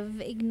kind of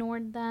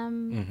ignored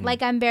them. Mm-hmm.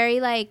 Like I'm very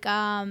like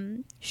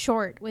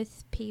short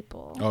with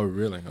people. Oh,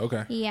 really?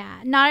 Okay.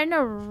 Yeah, not in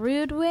a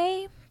rude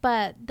way,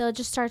 but they'll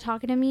just start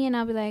talking to me and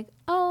I'll be like,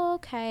 "Oh,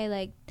 okay."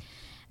 Like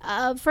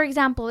for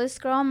example, this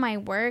girl in my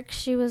work,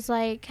 she was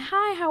like,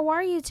 "Hi, how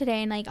are you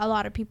today?" And like a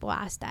lot of people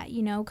ask that,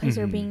 you know, because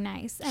they're being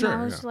nice. And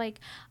I was like,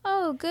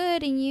 "Oh,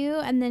 good, and you?"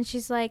 And then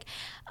she's like,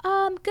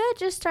 "Good,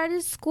 just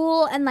started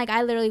school." And like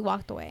I literally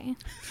walked away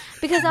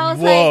because I was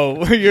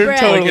Whoa, you're bruh.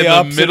 totally like in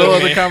opposite the middle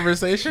of me. the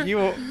conversation.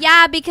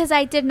 Yeah, because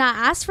I did not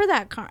ask for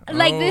that car.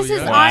 Like, this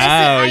is honestly,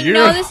 Wow, I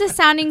know this is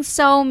sounding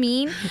so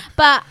mean,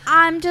 but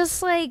I'm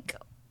just like,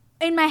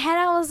 in my head,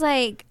 I was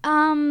like,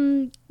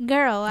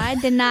 girl, I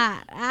did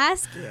not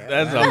ask you.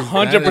 That's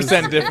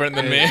 100% different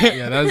than me.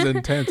 Yeah, that's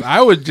intense.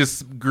 I would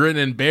just grin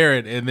and bear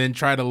it and then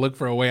try to look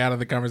for a way out of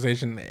the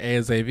conversation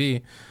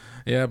ASAP.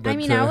 Yeah, but I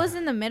mean, I was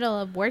in the middle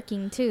of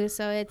working too,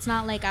 so it's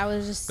not like I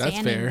was just that's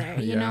standing fair. there.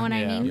 You know what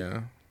I mean?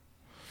 Yeah,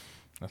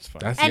 That's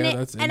fine.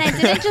 And I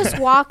didn't just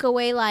walk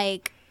away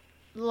like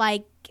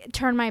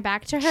turn my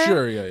back to her.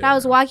 Sure, yeah. I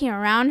was walking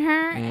around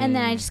her, and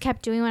then I just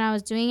kept doing what I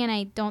was doing, and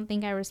I don't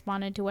think I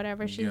responded to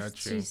whatever she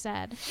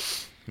said.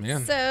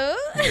 Man. So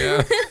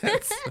Yeah,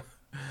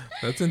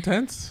 that's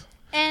intense.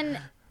 And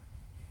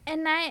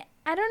I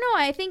don't know.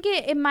 I think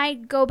it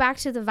might go back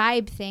to the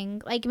vibe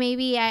thing. Like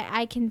maybe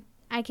I can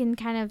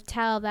kind of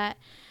tell that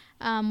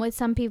with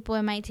some people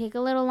it might take a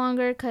little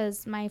longer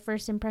because my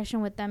first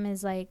impression with them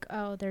is like,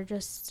 oh, they're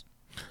just.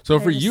 So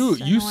for you,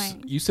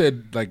 annoying. you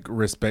said like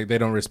respect. They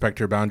don't respect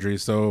your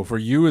boundaries. So for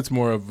you, it's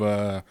more of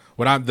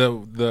what I'm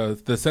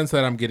the sense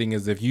that I'm getting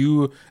is if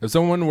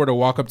someone were to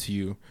walk up to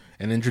you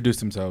and introduce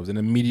themselves and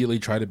immediately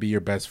try to be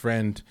your best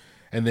friend,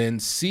 and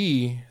then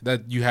see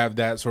that you have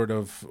that sort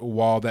of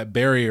wall, that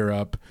barrier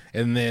up,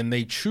 and then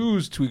they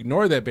choose to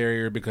ignore that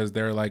barrier because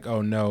they're like,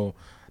 oh no.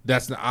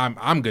 That's not,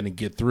 I'm gonna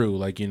get through,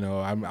 like, you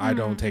know, I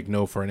don't take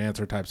no for an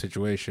answer type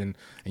situation,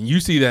 and you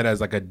see that as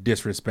like a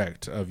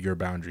disrespect of your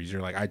boundaries.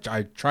 You're like,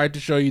 I tried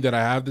to show you that I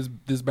have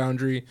this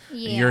boundary,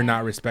 and you're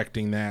not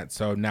respecting that,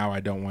 so now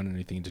I don't want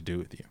anything to do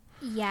with you.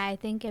 Yeah, I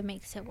think it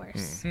makes it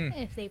worse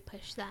if they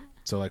push that.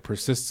 So like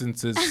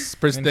persistence is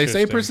they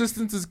say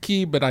persistence is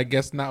key, but I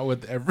guess not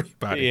with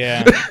everybody.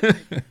 Yeah,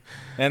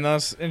 and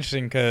that's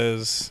interesting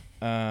because.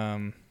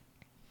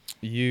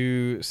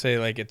 You say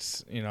like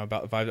it's, you know,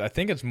 about vibes. I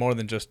think it's more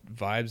than just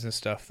vibes and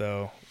stuff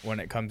though when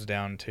it comes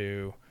down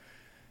to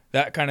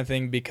that kind of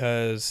thing,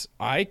 because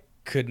I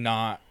could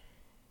not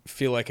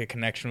feel like a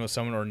connection with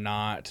someone or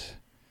not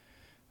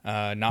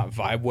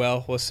vibe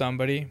well with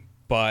somebody,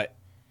 but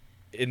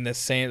in let's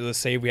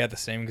say we had the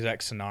same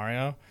exact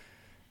scenario,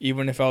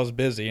 even if I was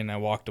busy and I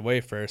walked away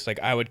first, like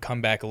I would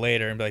come back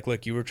later and be like,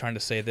 look, you were trying to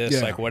say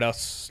this, like what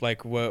else,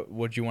 like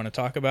what you want to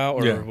talk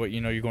about, or what, you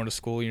know, you're going to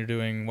school and you're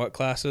doing what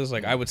classes,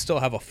 like I would still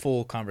have a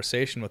full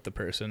conversation with the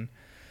person.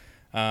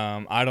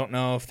 I don't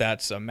know if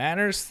that's a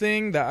manners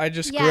thing that I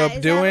just grew up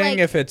doing,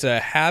 if it's a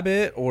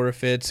habit, or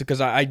if it's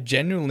because I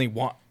genuinely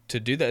want to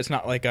do that. It's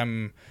not like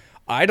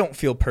I don't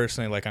feel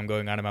personally like I'm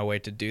going out of my way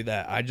to do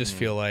that. I just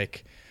feel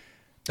like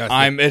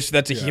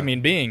that's a human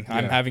being.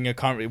 I'm having a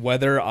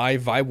whether I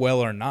vibe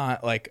well or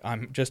not, like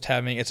I'm just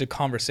having, it's a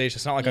conversation.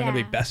 It's not like I'm gonna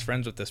be best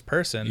friends with this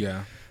person.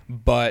 Yeah.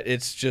 But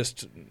it's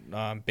just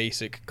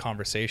basic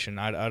conversation.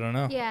 I don't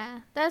know. Yeah,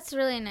 that's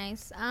really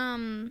nice.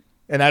 And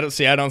I don't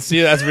see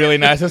it as really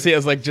nice. I see it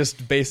as like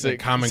just basic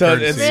common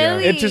courtesy. It's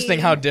really interesting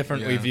how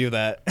different we view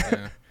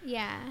that.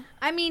 Yeah.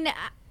 I mean,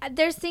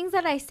 there's things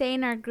that I say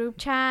in our group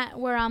chat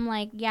where I'm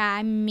like, yeah,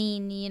 I'm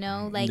mean, you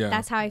know, like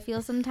that's how I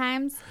feel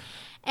sometimes.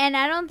 And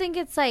I don't think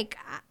it's like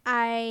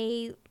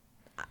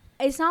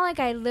it's not like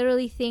I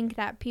literally think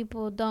that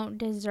people don't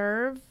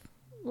deserve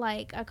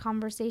like a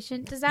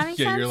conversation. Does that make sense?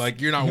 Yeah, you're like,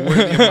 you're not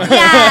worthy of my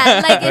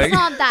Yeah, like it's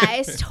not that.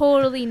 It's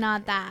totally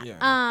not that.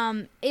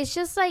 Yeah. It's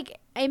just like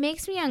it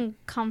makes me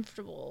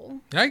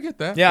uncomfortable. I get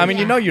that. Yeah, I mean,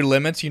 you know your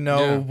limits. You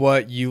know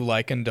what you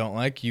like and don't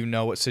like. You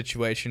know what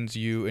situations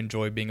you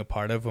enjoy being a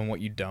part of and what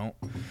you don't.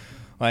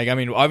 Like, I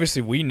mean,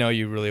 obviously we know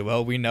you really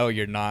well. We know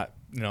you're not,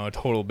 you know, a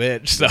total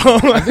bitch. So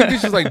I think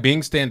it's just like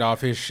being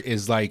standoffish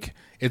is like,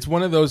 it's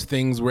one of those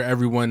things where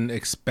everyone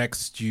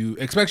expects you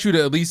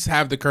to at least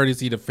have the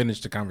courtesy to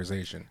finish the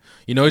conversation.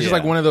 You know, it's just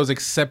like one of those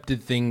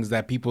accepted things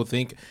that people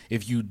think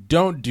if you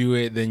don't do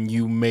it, then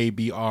you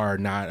maybe are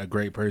not a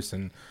great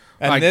person.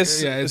 And like,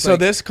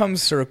 this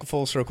comes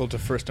full circle to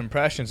first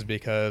impressions,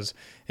 because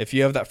if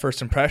you have that first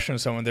impression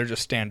of someone, they're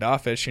just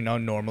standoffish, you know,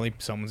 normally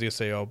someone's going to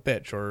say, oh,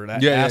 bitch, or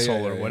that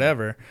asshole or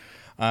whatever.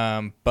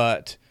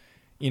 But,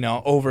 you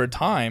know, over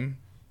time,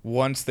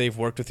 once they've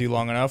worked with you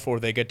long enough,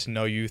 or they get to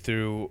know you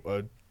through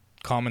a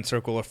common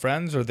circle of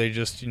friends, or they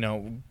just, you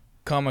know,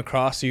 come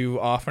across you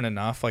often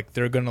enough, like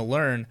they're going to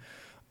learn,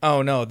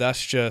 oh, no,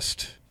 that's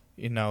just...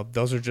 you know,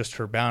 those are just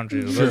her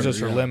boundaries. Those are just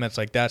her limits.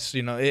 Like that's,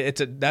 you know,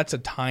 that's a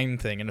time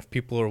thing. And if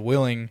people are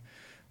willing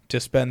to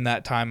spend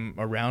that time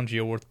around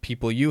you or with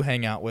people you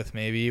hang out with,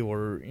 maybe,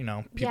 or you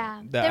know,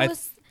 there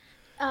was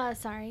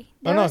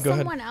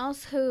someone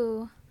else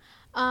who,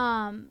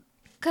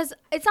 because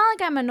it's not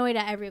like I'm annoyed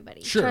at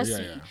everybody. Trust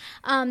me.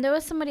 There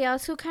was somebody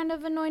else who kind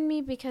of annoyed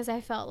me because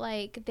I felt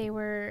like they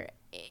were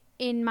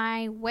in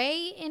my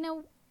way in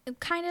a.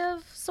 Kind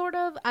of, sort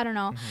of, I don't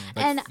know.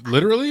 Like and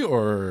literally,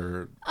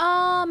 or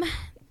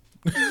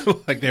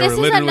Like they this were is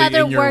literally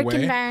another in your work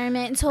way?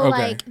 environment, so Okay.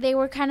 like they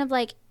were kind of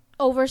like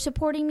over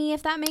supporting me,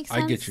 if that makes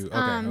sense. I get you.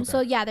 Okay, So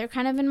yeah, they're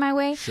kind of in my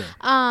way. Sure.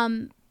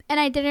 And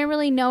I didn't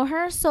really know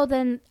her, so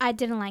then I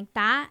didn't like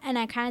that, and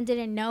I kind of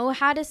didn't know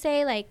how to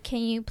say, like, can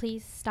you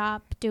please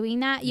stop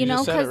doing that? You know,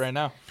 just said it right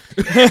now.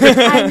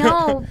 I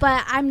know,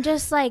 but I'm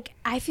just like,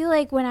 I feel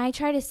like when I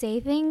try to say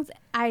things,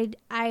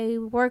 I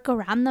work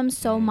around them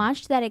so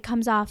much that it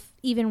comes off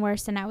even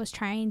worse than I was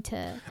trying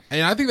to.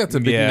 And I think that's a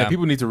big thing Yeah. that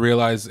people need to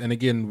realize. And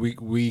again,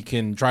 we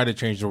can try to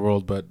change the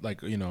world, but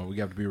like, you know, we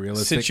have to be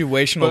realistic.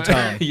 Situational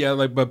tone. Yeah,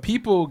 like, but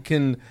people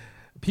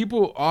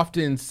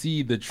often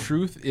see the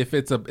truth if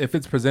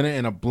it's presented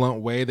in a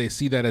blunt way. They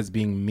see that as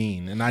being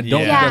mean, and I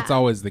don't think Yeah. that's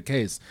always the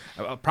case.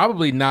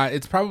 Probably not.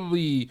 It's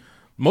probably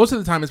most of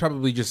the time it's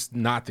probably just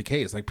not the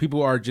case. Like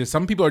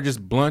some people are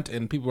just blunt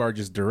and people are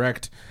just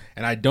direct,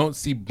 and I don't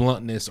see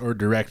bluntness or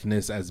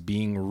directness as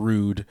being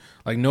rude.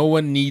 Like no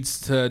one needs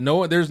to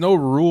there's no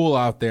rule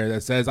out there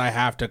that says I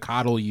have to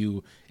coddle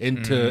you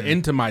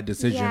into my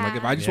decision. Yeah. Like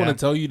if I just Yeah. want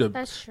to tell you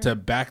That's true. to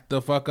back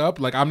the fuck up,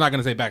 like I'm not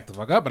going to say back the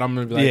fuck up, but I'm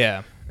going to be like,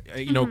 Yeah.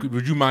 you know,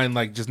 would you mind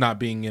like just not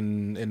being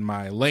in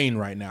my lane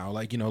right now?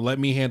 Like, you know, let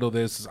me handle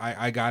this.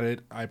 I got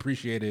it. I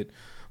appreciate it.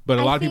 But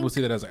a I lot of people think-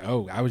 see that as like,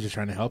 oh, I was just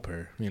trying to help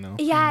her, you know?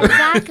 Yeah,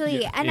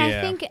 exactly. And I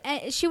Yeah.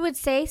 think she would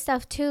say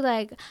stuff too,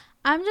 like,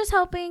 I'm just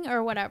helping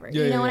or whatever.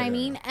 Yeah, you know yeah, what yeah, I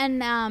mean?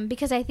 And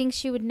because I think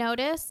she would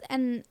notice.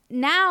 And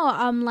now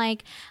I'm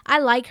like, I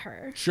like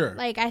her. Sure.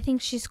 Like, I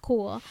think she's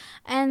cool.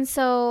 And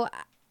so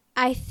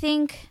I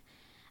think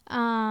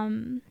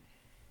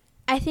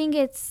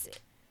it's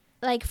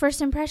like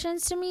first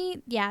impressions to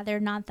me, yeah, they're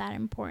not that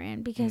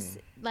important because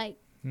like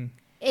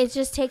it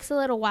just takes a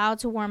little while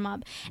to warm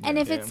up. And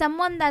if it's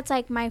someone that's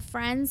like my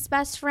friend's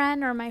best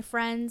friend or my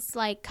friend's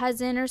like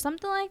cousin or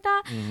something like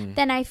that,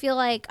 then I feel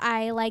like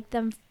I like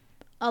them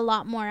a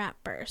lot more at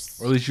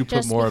first. Or at least you put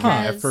Just more of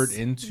an because- effort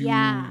into.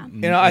 Yeah.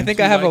 You know, I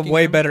think I have a liking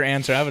way them. better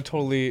answer. I have I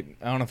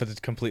don't know if it's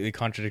completely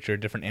contradictory or a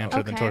different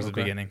answer than Okay. towards the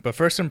Okay. beginning. But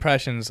first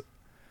impressions,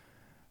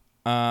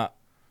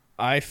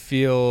 I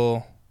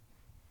feel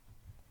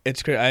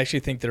it's great. I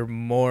actually think they're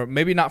more,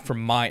 maybe not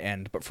from my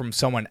end, but from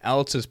someone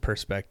else's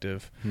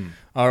perspective.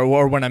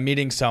 Or when I'm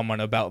meeting someone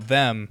about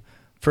them,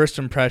 first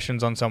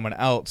impressions on someone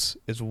else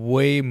is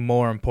way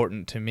more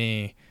important to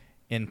me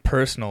in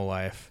personal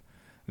life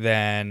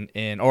than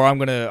or I'm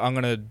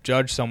gonna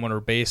judge someone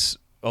or base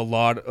a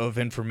lot of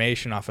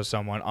information off of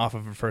someone off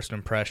of a first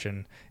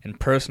impression in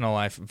personal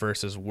life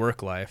versus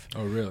work life.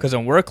 Oh, really? Because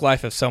in work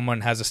life, if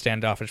someone has a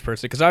standoffish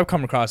person, because I've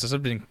come across this,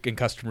 I've been in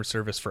customer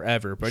service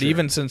forever, but Sure.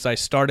 even since I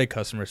started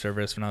customer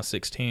service when I was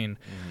 16,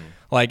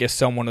 like if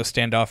someone was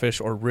standoffish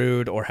or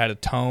rude or had a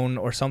tone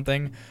or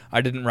something,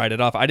 I didn't write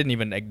it off. I didn't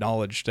even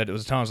acknowledge that it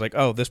was a tone. I was like,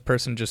 oh, this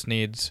person just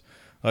needs,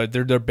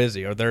 they're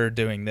busy or they're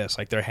doing this,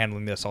 like they're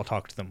handling this. I'll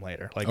talk to them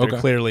later. Like Okay. they're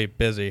clearly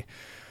busy.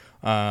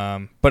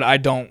 But I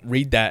don't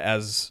read that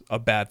as a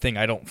bad thing.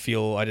 I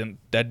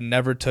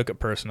never took it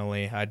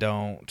personally. I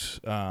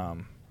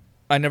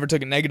never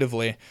took it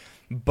negatively,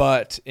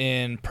 but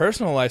in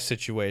personal life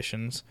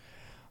situations,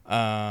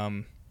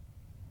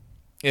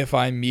 if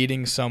I'm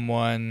meeting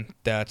someone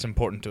that's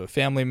important to a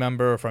family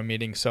member, or if I'm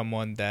meeting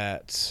someone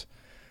that's,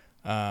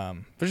 if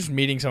I'm just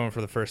meeting someone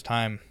for the first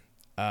time,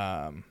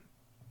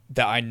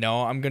 that I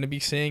know I'm going to be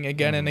seeing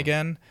again and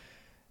again,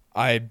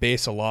 I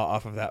base a lot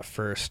off of that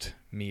first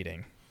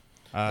meeting.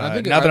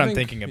 I'm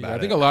thinking about it. I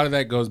think a lot of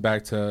that goes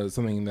back to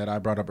something that I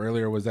brought up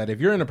earlier, was that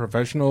if you're in a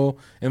professional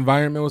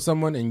environment with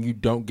someone and you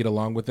don't get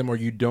along with them or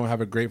you don't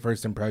have a great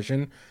first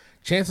impression,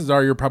 chances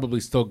are you're probably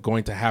still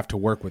going to have to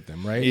work with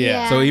them, right?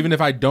 Yeah. So even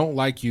if I don't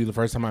like you the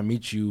first time I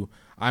meet you,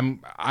 I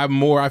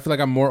feel like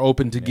I'm more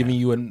open to giving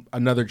you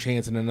another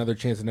chance and another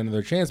chance and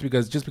another chance,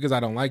 because just because I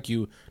don't like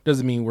you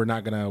doesn't mean we're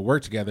not going to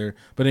work together.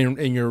 But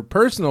in your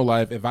personal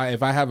life, if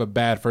I have a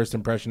bad first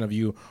impression of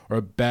you or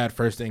a bad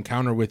first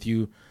encounter with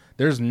you,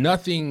 there's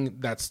nothing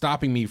that's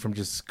stopping me from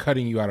just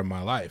cutting you out of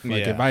my life.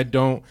 Like if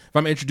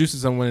I'm introduced to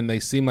someone and they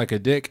seem like a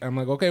dick, I'm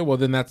like, okay, well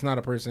then that's not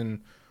a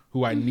person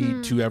who I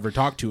need to ever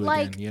talk to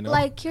again, you know?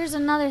 Like, here's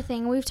another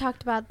thing. We've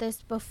talked about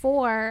this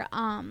before,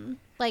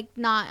 like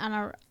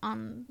not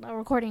on a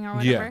recording or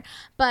whatever. Yeah.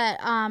 But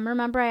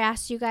remember I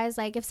asked you guys,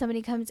 like, if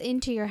somebody comes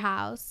into your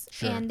house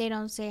Sure. and they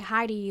don't say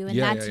hi to you and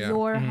Yeah, that's yeah.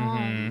 your Mm-hmm.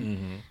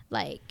 home,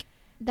 like,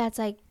 that's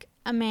like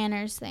a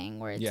manners thing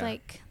where it's Yeah.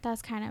 like,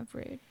 that's kind of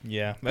rude.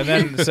 Yeah. And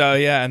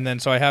then,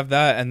 so I have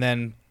that. And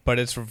then, but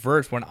it's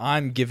reversed when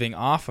I'm giving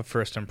off a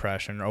first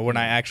impression, or when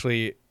I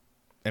actually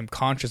am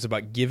conscious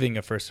about giving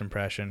a first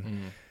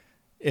impression,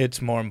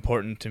 it's more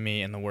important to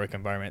me in the work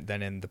environment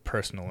than in the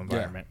personal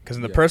environment. Because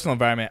in the personal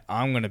environment,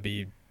 I'm going to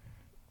be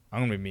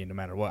mean no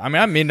matter what. I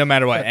mean, I'm mean no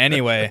matter what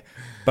anyway,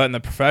 but in the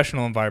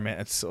professional environment,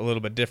 it's a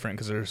little bit different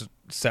because there's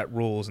set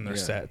rules and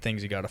there's set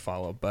things you got to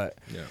follow. But,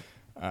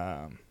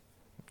 And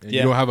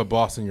you don't have a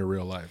boss in your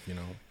real life, you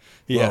know?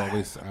 yeah, Well, at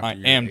least after I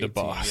you're am the 18,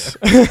 boss.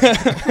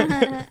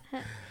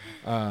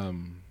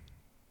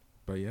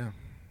 But yeah.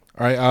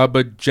 All right.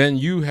 But Jen,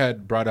 you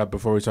had brought up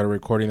before we started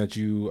recording that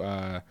you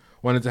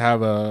wanted to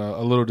have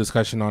a little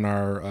discussion on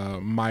our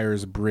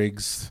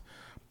Myers-Briggs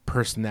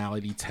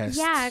personality test.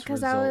 Yeah,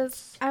 because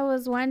I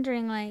was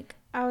wondering, like,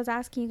 I was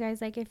asking you guys,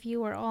 like, if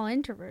you were all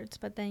introverts,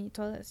 but then you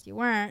told us you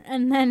weren't.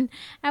 And then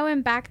I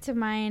went back to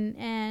mine,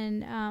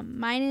 and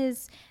mine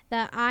is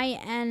the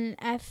INFPT.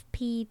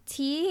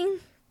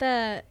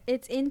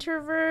 It's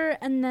introvert,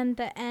 and then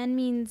the N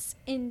means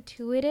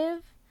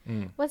intuitive.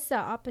 What's the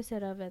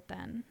opposite of it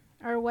then?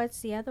 Or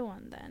what's the other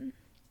one then?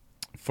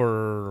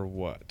 For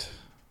what?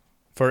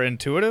 For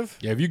intuitive?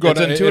 Yeah, if you go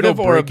to intuitive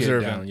or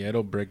observant.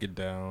 It'll break it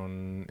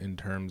down in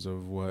terms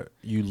of what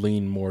you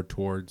lean more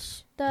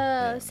towards.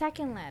 The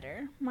second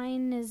letter.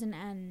 Mine is an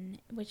N,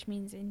 which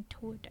means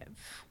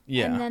intuitive.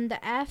 Yeah. And then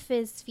the F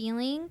is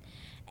feeling,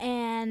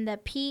 and the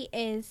P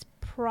is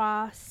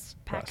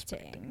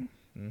prospecting.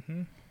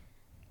 Mm-hmm.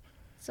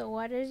 So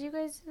what is you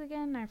guys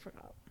again? I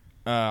forgot.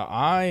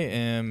 I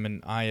am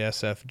an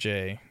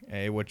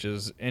ISFJ, which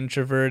is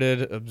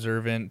introverted,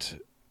 observant,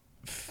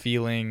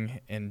 feeling,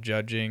 and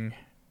judging.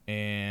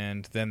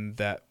 And then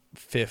that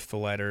fifth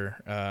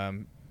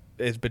letter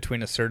is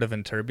between assertive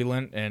and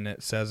turbulent, and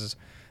it says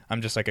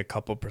I'm just like a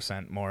couple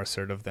 % more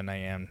assertive than I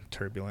am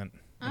turbulent.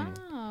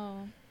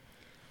 Oh,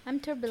 I'm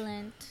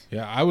turbulent.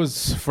 Yeah, I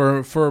was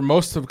for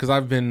most of, because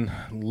I've been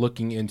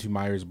looking into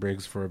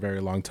Myers-Briggs for a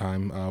very long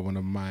time. One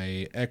of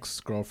my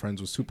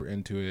ex-girlfriends was super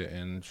into it,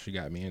 and she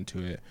got me into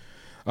it.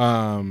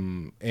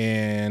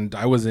 And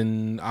I was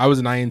an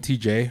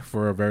INTJ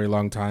for a very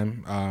long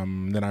time.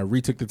 Then I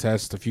retook the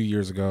test a few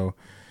years ago,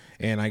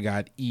 and I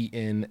got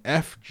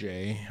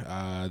ENFJ.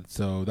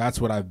 So that's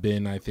what I've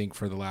been, I think,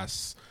 for the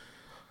last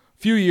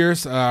few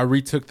years. I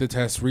retook the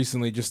test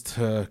recently just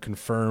to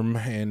confirm,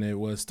 and it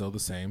was still the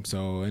same.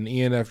 So an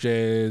ENFJ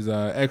is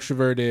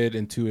extroverted,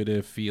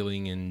 intuitive,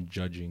 feeling, and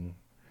judging.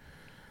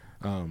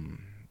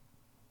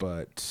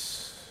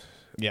 But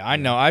yeah, I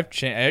know. I've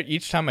changed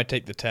each time I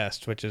take the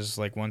test, which is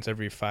like once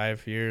every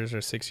 5 years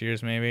or 6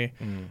 years maybe.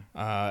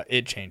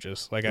 It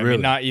changes. Like, I mean,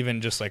 not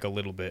even just like a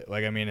little bit.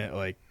 Like, I mean, it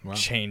like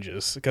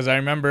changes. Because I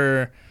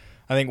remember,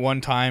 I think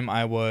one time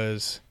I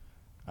was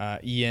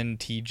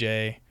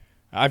ENTJ.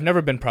 I've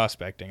never been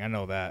prospecting. I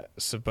know that.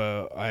 So,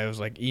 but I was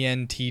like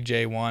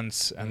ENTJ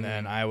once, and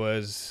then I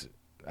was,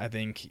 I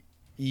think,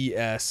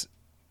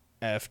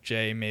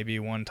 ESFJ maybe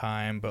one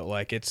time. But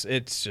like, it's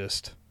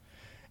just,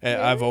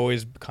 I've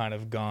always kind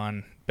of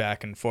gone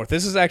back and forth.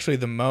 This is actually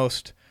the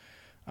most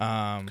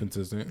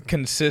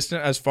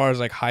consistent as far as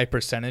like high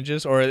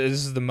percentages, or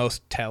this is the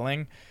most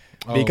telling.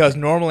 Because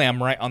normally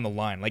I'm right on the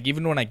line. Like,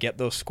 even when I get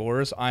those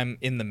scores, I'm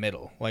in the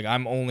middle. Like,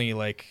 I'm only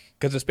like,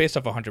 because it's based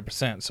off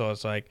 100%. So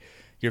it's like,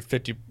 you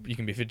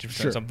can be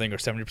 50% something or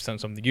 70%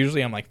 something.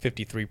 Usually I'm like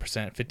 53%,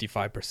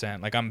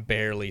 55%. Like, I'm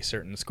barely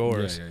certain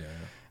scores. Yeah.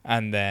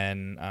 And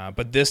then,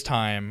 but this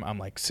time I'm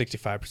like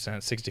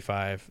 65%,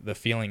 65. The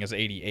feeling is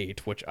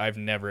 88, which I've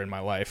never in my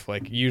life.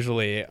 Like,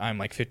 usually I'm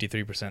like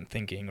 53%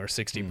 thinking or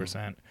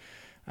 60%.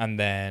 And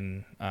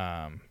then,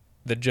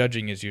 the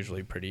judging is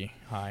usually pretty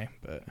high,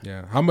 but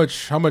yeah. How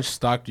much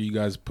stock do you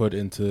guys put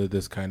into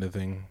this kind of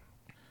thing?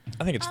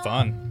 I think it's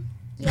fun.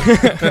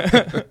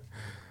 Yeah.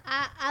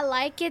 I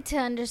like it to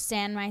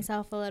understand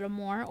myself a little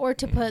more, or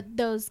to put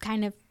those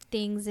kind of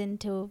things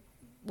into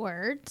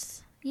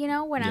words, you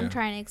know, when I'm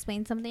trying to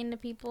explain something to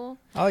people.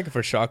 I like it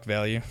for shock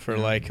value, for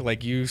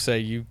like you say,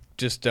 you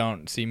just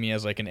don't see me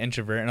as like an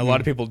introvert, and a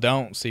lot of people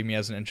don't see me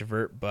as an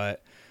introvert,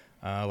 but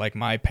like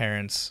my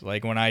parents,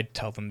 like when I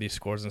tell them these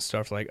scores and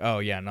stuff, like, oh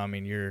yeah, no, I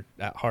mean, you're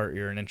at heart,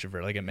 you're an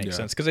introvert. Like, it makes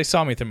sense, because they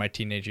saw me through my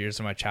teenage years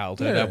and my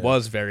childhood. I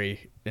was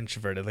very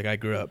introverted. Like, I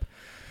grew up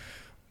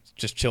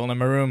just chilling in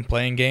my room,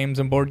 playing games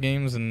and board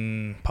games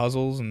and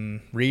puzzles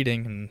and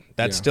reading, and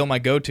that's still my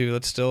go-to.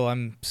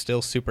 I'm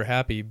still super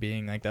happy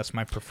being like, that's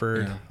my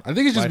preferred. I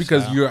think it's just lifestyle.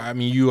 Because you are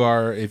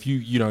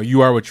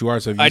what you are.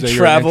 So if you I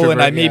travel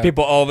and I meet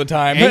people all the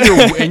time,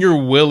 and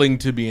you're willing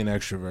to be an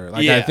extrovert.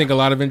 Like, I think a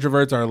lot of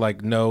introverts are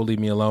like, no, leave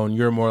me alone.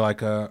 You're more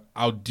like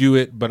I'll do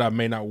it, but I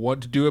may not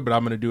want to do it, but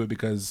I'm going to do it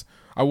because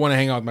I want to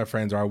hang out with my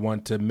friends, or I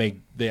want to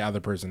make the other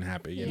person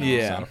happy. You know?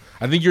 Yeah. So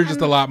I think you're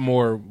just a lot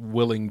more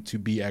willing to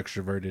be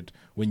extroverted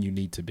when you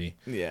need to be.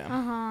 Yeah.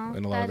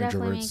 And a lot of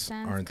introverts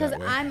aren't that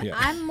way. Because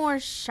I'm more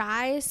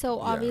shy, so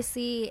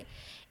obviously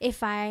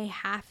if I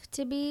have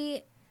to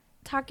be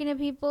talking to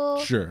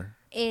people,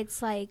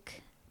 it's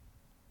like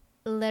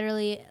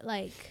literally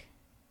like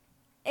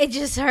it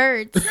just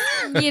hurts,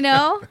 you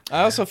know?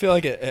 I also feel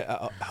like it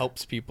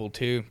helps people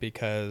too,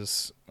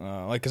 because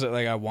cause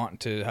I want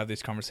to have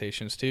these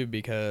conversations too,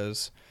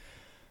 because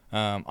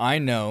I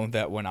know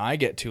that when I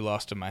get too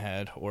lost in my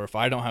head, or if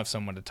I don't have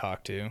someone to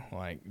talk to,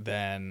 like,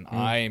 then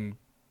I'm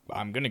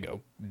gonna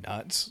go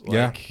nuts.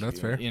 Like,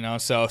 that's fair. You know,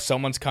 so if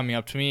someone's coming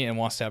up to me and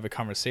wants to have a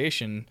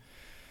conversation,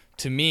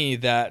 to me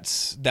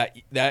that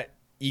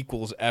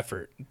equals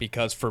effort,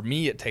 because for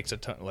me it takes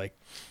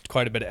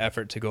quite a bit of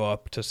effort to go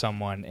up to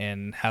someone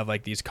and have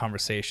like these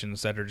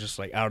conversations that are just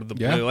like out of the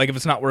blue. Like, if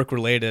it's not work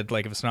related,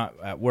 like if it's not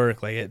at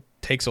work, like, it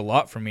takes a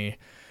lot for me,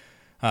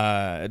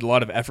 a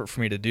lot of effort for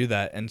me to do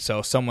that. And so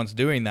if someone's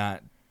doing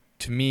that,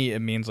 to me, it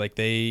means like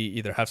they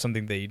either have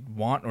something they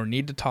want or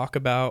need to talk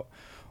about,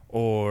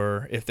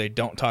 or if they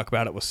don't talk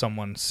about it with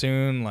someone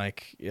soon,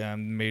 like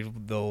maybe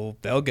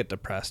they'll get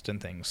depressed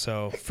and things.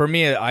 So for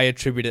me, I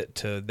attribute it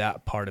to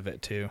that part of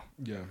it too.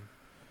 Yeah,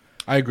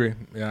 I agree.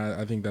 Yeah,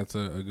 I think that's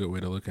a good way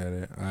to look at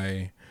it.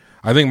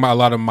 I think a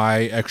lot of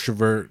my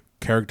extrovert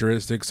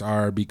characteristics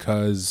are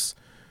because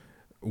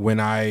when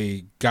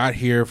I got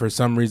here, for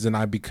some reason,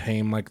 I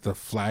became like the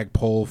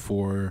flagpole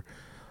for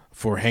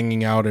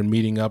hanging out and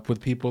meeting up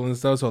with people and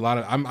stuff. So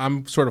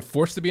I'm sort of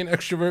forced to be an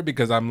extrovert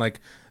because I'm like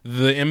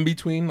the in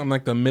between. I'm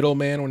like the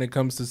middleman when it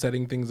comes to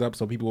setting things up.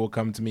 So people will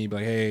come to me be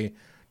like, "Hey,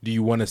 do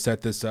you want to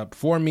set this up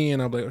for me?"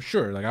 And I'll be like, oh,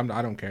 "Sure." Like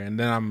I don't care. And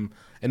then I'm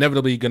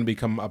inevitably going to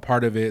become a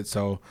part of it.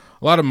 So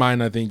a lot of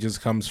mine, I think,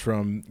 just comes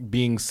from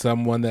being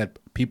someone that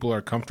people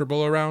are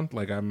comfortable around.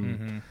 Like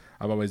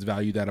I've always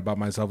valued that about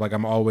myself. Like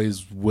I'm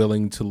always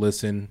willing to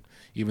listen,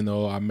 even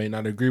though I may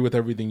not agree with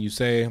everything you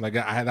say. Like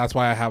that's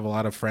why I have a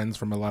lot of friends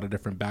from a lot of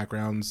different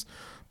backgrounds,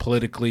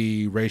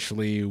 politically,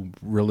 racially,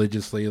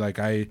 religiously. Like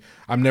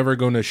I'm never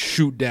going to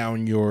shoot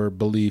down your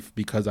belief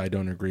because I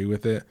don't agree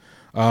with it.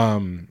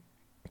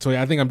 So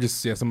yeah, I think I'm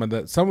just someone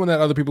that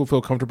other people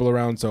feel comfortable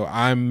around. So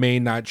I may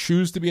not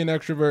choose to be an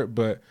extrovert,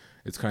 but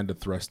it's kind of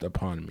thrust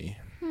upon me.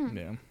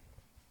 Yeah.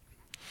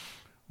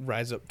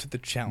 Rise up to the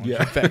challenge of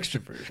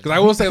extroversion. Because I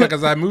will say, like,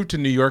 as I moved to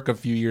New York a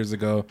few years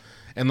ago,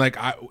 and like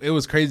it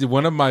was crazy.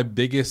 One of my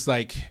biggest,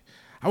 like,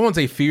 I won't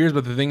say fears,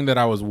 but the thing that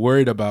I was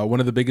worried about, one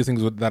of the biggest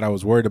things that I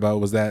was worried about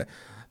was that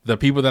the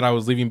people that I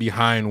was leaving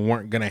behind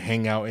weren't going to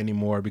hang out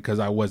anymore because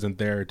I wasn't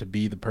there to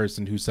be the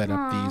person who set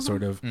up these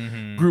sort of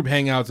group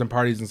hangouts and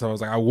parties and stuff. I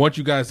was like, I want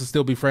you guys to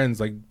still be friends.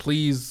 Like,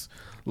 please.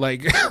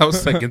 Like, I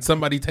was like, can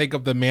somebody take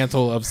up the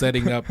mantle of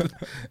setting up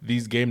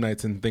these game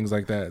nights and things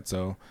like that?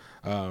 So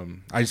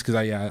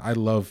I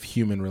love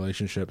human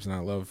relationships and I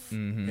love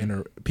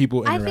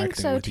people interacting I think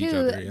so with too. each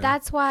other. Yeah.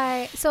 That's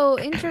why. So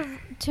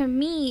to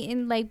me,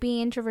 in like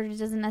being introverted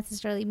doesn't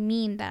necessarily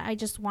mean that I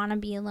just want to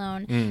be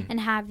alone and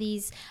have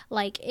these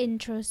like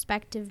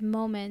introspective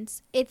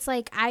moments. It's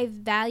like I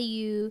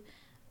value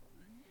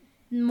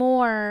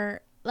more.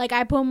 Like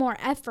I put more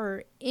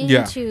effort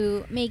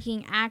into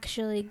making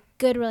actually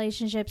good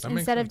relationships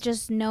instead of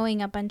just knowing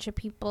a bunch of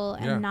people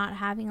and not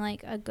having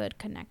like a good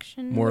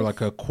connection. More like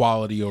a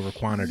quality over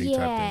quantity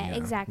type thing. Yeah,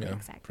 exactly.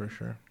 For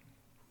sure.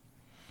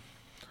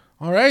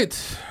 All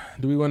right.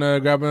 Do we want to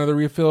grab another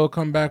refill,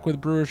 come back with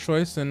Brewer's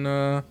Choice, and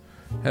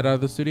head out of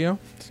the studio?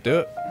 Let's do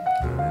it.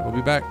 All right, we'll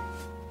be back.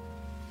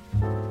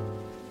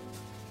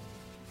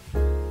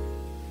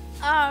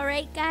 All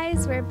right,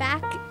 guys, we're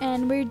back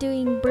and we're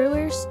doing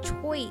Brewer's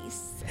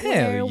Choice.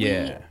 Hell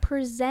yeah. We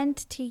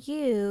present to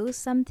you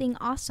something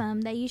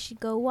awesome that you should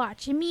go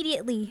watch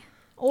immediately.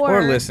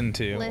 Or listen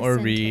to, or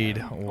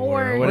read,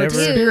 or whatever.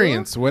 do.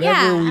 Experience,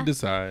 whatever we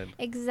decide.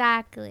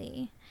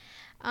 Exactly.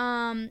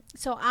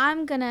 So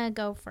I'm going to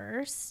go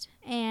first,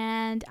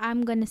 and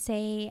I'm going to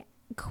say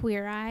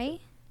Queer Eye,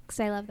 because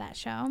I love that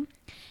show.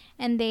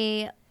 And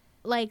they,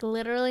 like,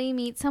 literally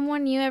meet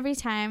someone new every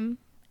time.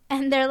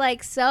 And they're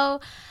like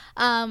so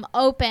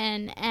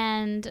open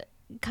and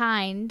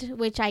kind,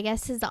 which I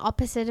guess is the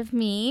opposite of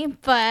me.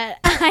 But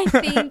I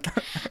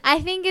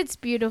think it's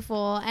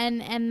beautiful,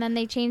 and then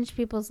they change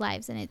people's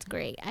lives, and it's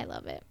great. I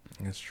love it.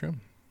 It's true.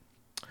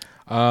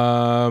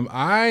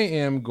 I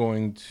am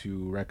going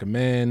to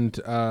recommend,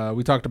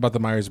 we talked about the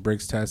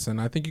Myers-Briggs test, and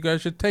I think you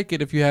guys should take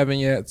it if you haven't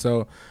yet.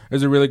 So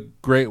there's a really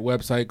great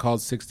website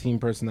called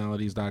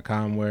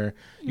 16personalities.com where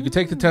you can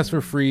take the test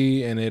for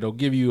free, and it'll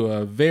give you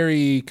a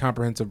very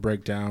comprehensive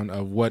breakdown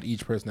of what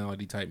each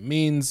personality type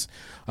means.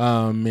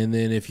 And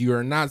then if you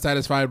are not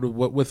satisfied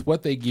with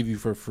what they give you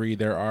for free,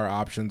 there are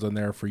options on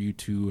there for you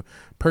to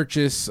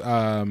purchase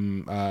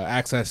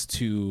access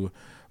to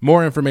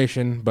more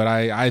information. But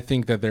I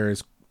think that there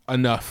is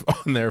enough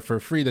on there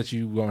for free that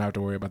you won't have to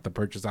worry about the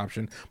purchase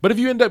option. But if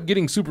you end up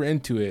getting super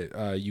into it,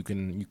 you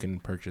can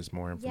purchase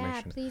more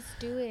information. Yeah, please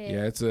do it.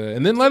 Yeah,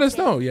 and then let us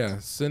know. Yeah,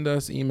 send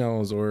us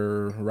emails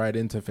or write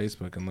into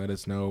Facebook and let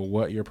us know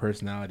what your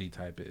personality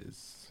type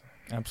is.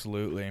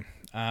 Absolutely.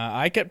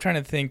 I kept trying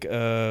to think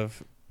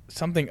of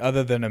something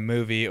other than a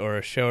movie or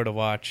a show to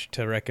watch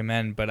to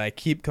recommend, but I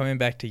keep coming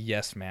back to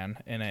Yes Man,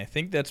 and I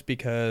think that's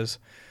because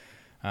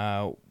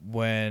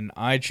when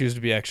I choose to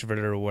be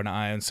extroverted, or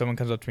when someone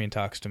comes up to me and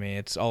talks to me,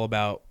 it's all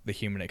about the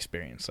human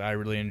experience. I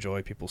really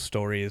enjoy people's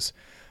stories.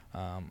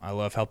 I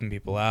love helping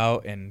people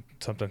out, and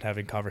sometimes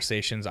having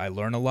conversations. I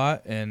learn a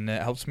lot, and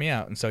it helps me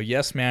out. And so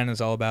Yes Man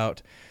is all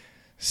about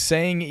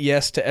saying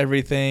yes to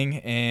everything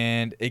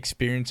and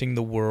experiencing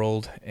the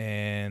world,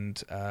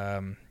 and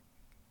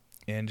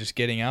just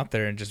getting out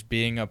there and just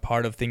being a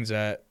part of things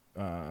that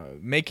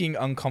making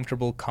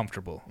uncomfortable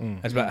comfortable.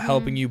 It's about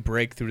helping you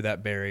break through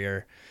that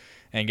barrier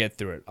and get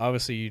through it.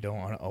 Obviously, you don't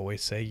want to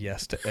always say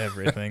yes to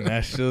everything.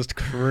 That's just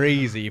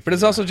crazy. But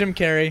it's also Jim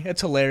Carrey.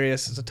 It's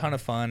hilarious. It's a ton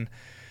of fun.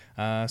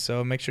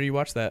 So make sure you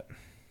watch that.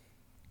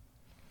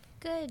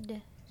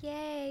 Good.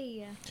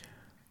 Yay.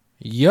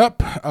 Yep.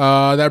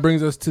 That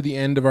brings us to the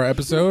end of our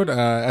episode.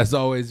 As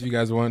always, if you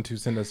guys want to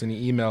send us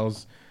any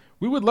emails,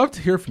 We would love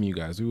to hear from you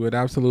guys. We would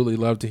absolutely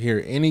love to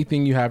hear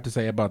anything you have to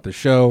say about the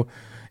show.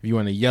 If you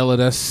want to yell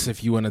at us,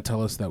 if you want to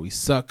tell us that we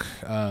suck,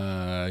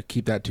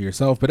 keep that to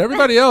yourself. But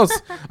everybody else,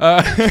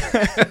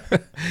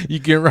 you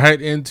can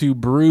write into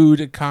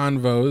Brewed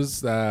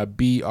Convos,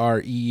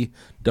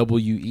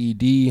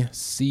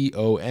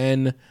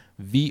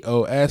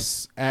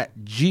 BREWEDCONVOS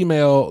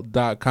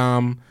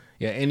 @gmail.com.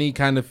 Yeah, any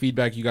kind of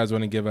feedback you guys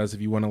want to give us.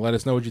 If you want to let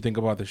us know what you think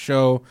about the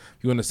show,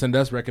 if you want to send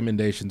us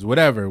recommendations,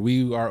 whatever,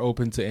 we are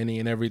open to any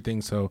and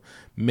everything. So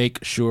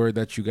make sure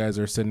that you guys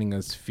are sending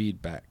us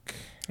feedback.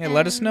 Yeah,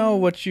 let us know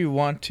what you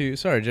want to.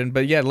 Sorry, Jen,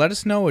 but yeah, let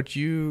us know what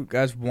you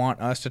guys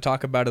want us to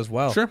talk about as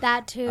well. Sure.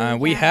 That too.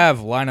 We have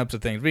lineups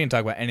of things. We can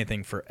talk about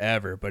anything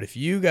forever, but if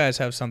you guys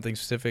have something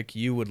specific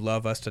you would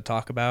love us to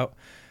talk about,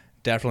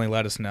 definitely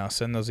let us know.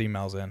 Send those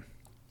emails in.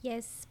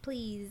 Yes,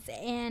 please.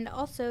 And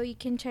also, you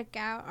can check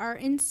out our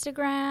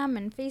Instagram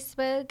and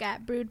Facebook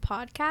at Brewed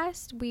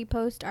Podcast. We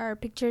post our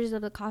pictures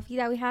of the coffee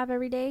that we have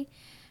every day.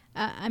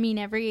 Every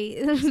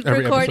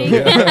recording.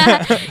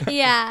 Episode,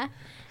 Yeah.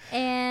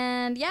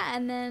 And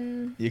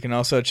then You can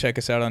also check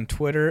us out on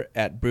Twitter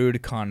at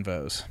Brewed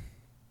Convos.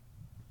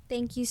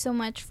 thank you so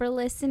much for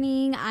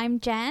listening. I'm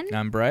Jen.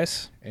 I'm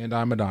Bryce. And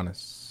I'm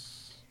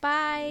Adonis.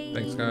 Bye.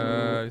 Thanks,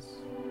 guys.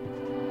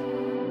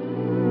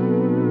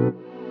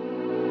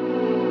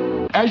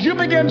 As you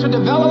begin to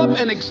develop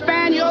and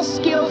expand your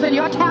skills and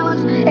your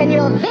talents and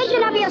your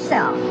vision of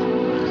yourself,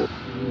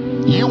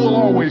 you will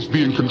always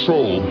be in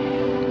control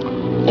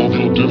of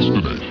your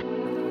destiny.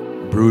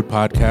 Brewed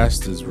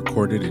Podcast is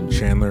recorded in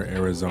Chandler,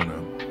 Arizona.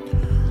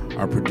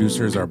 Our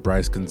producers are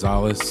Bryce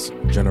Gonzalez,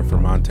 Jennifer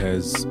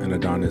Montez, and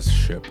Adonis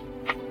Ship.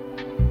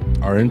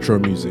 Our intro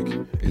music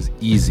is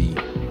Easy,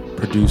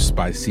 produced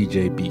by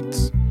CJ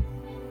Beats.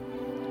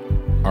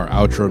 Our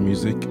outro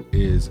music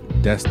is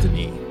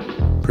Destiny,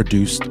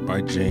 produced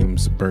by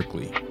James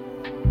Berkeley.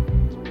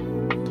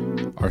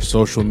 Our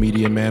social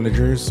media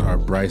managers are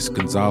Bryce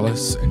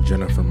Gonzalez and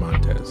Jennifer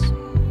Montez.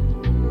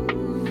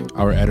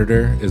 Our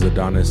editor is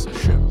Adonis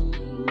Ship.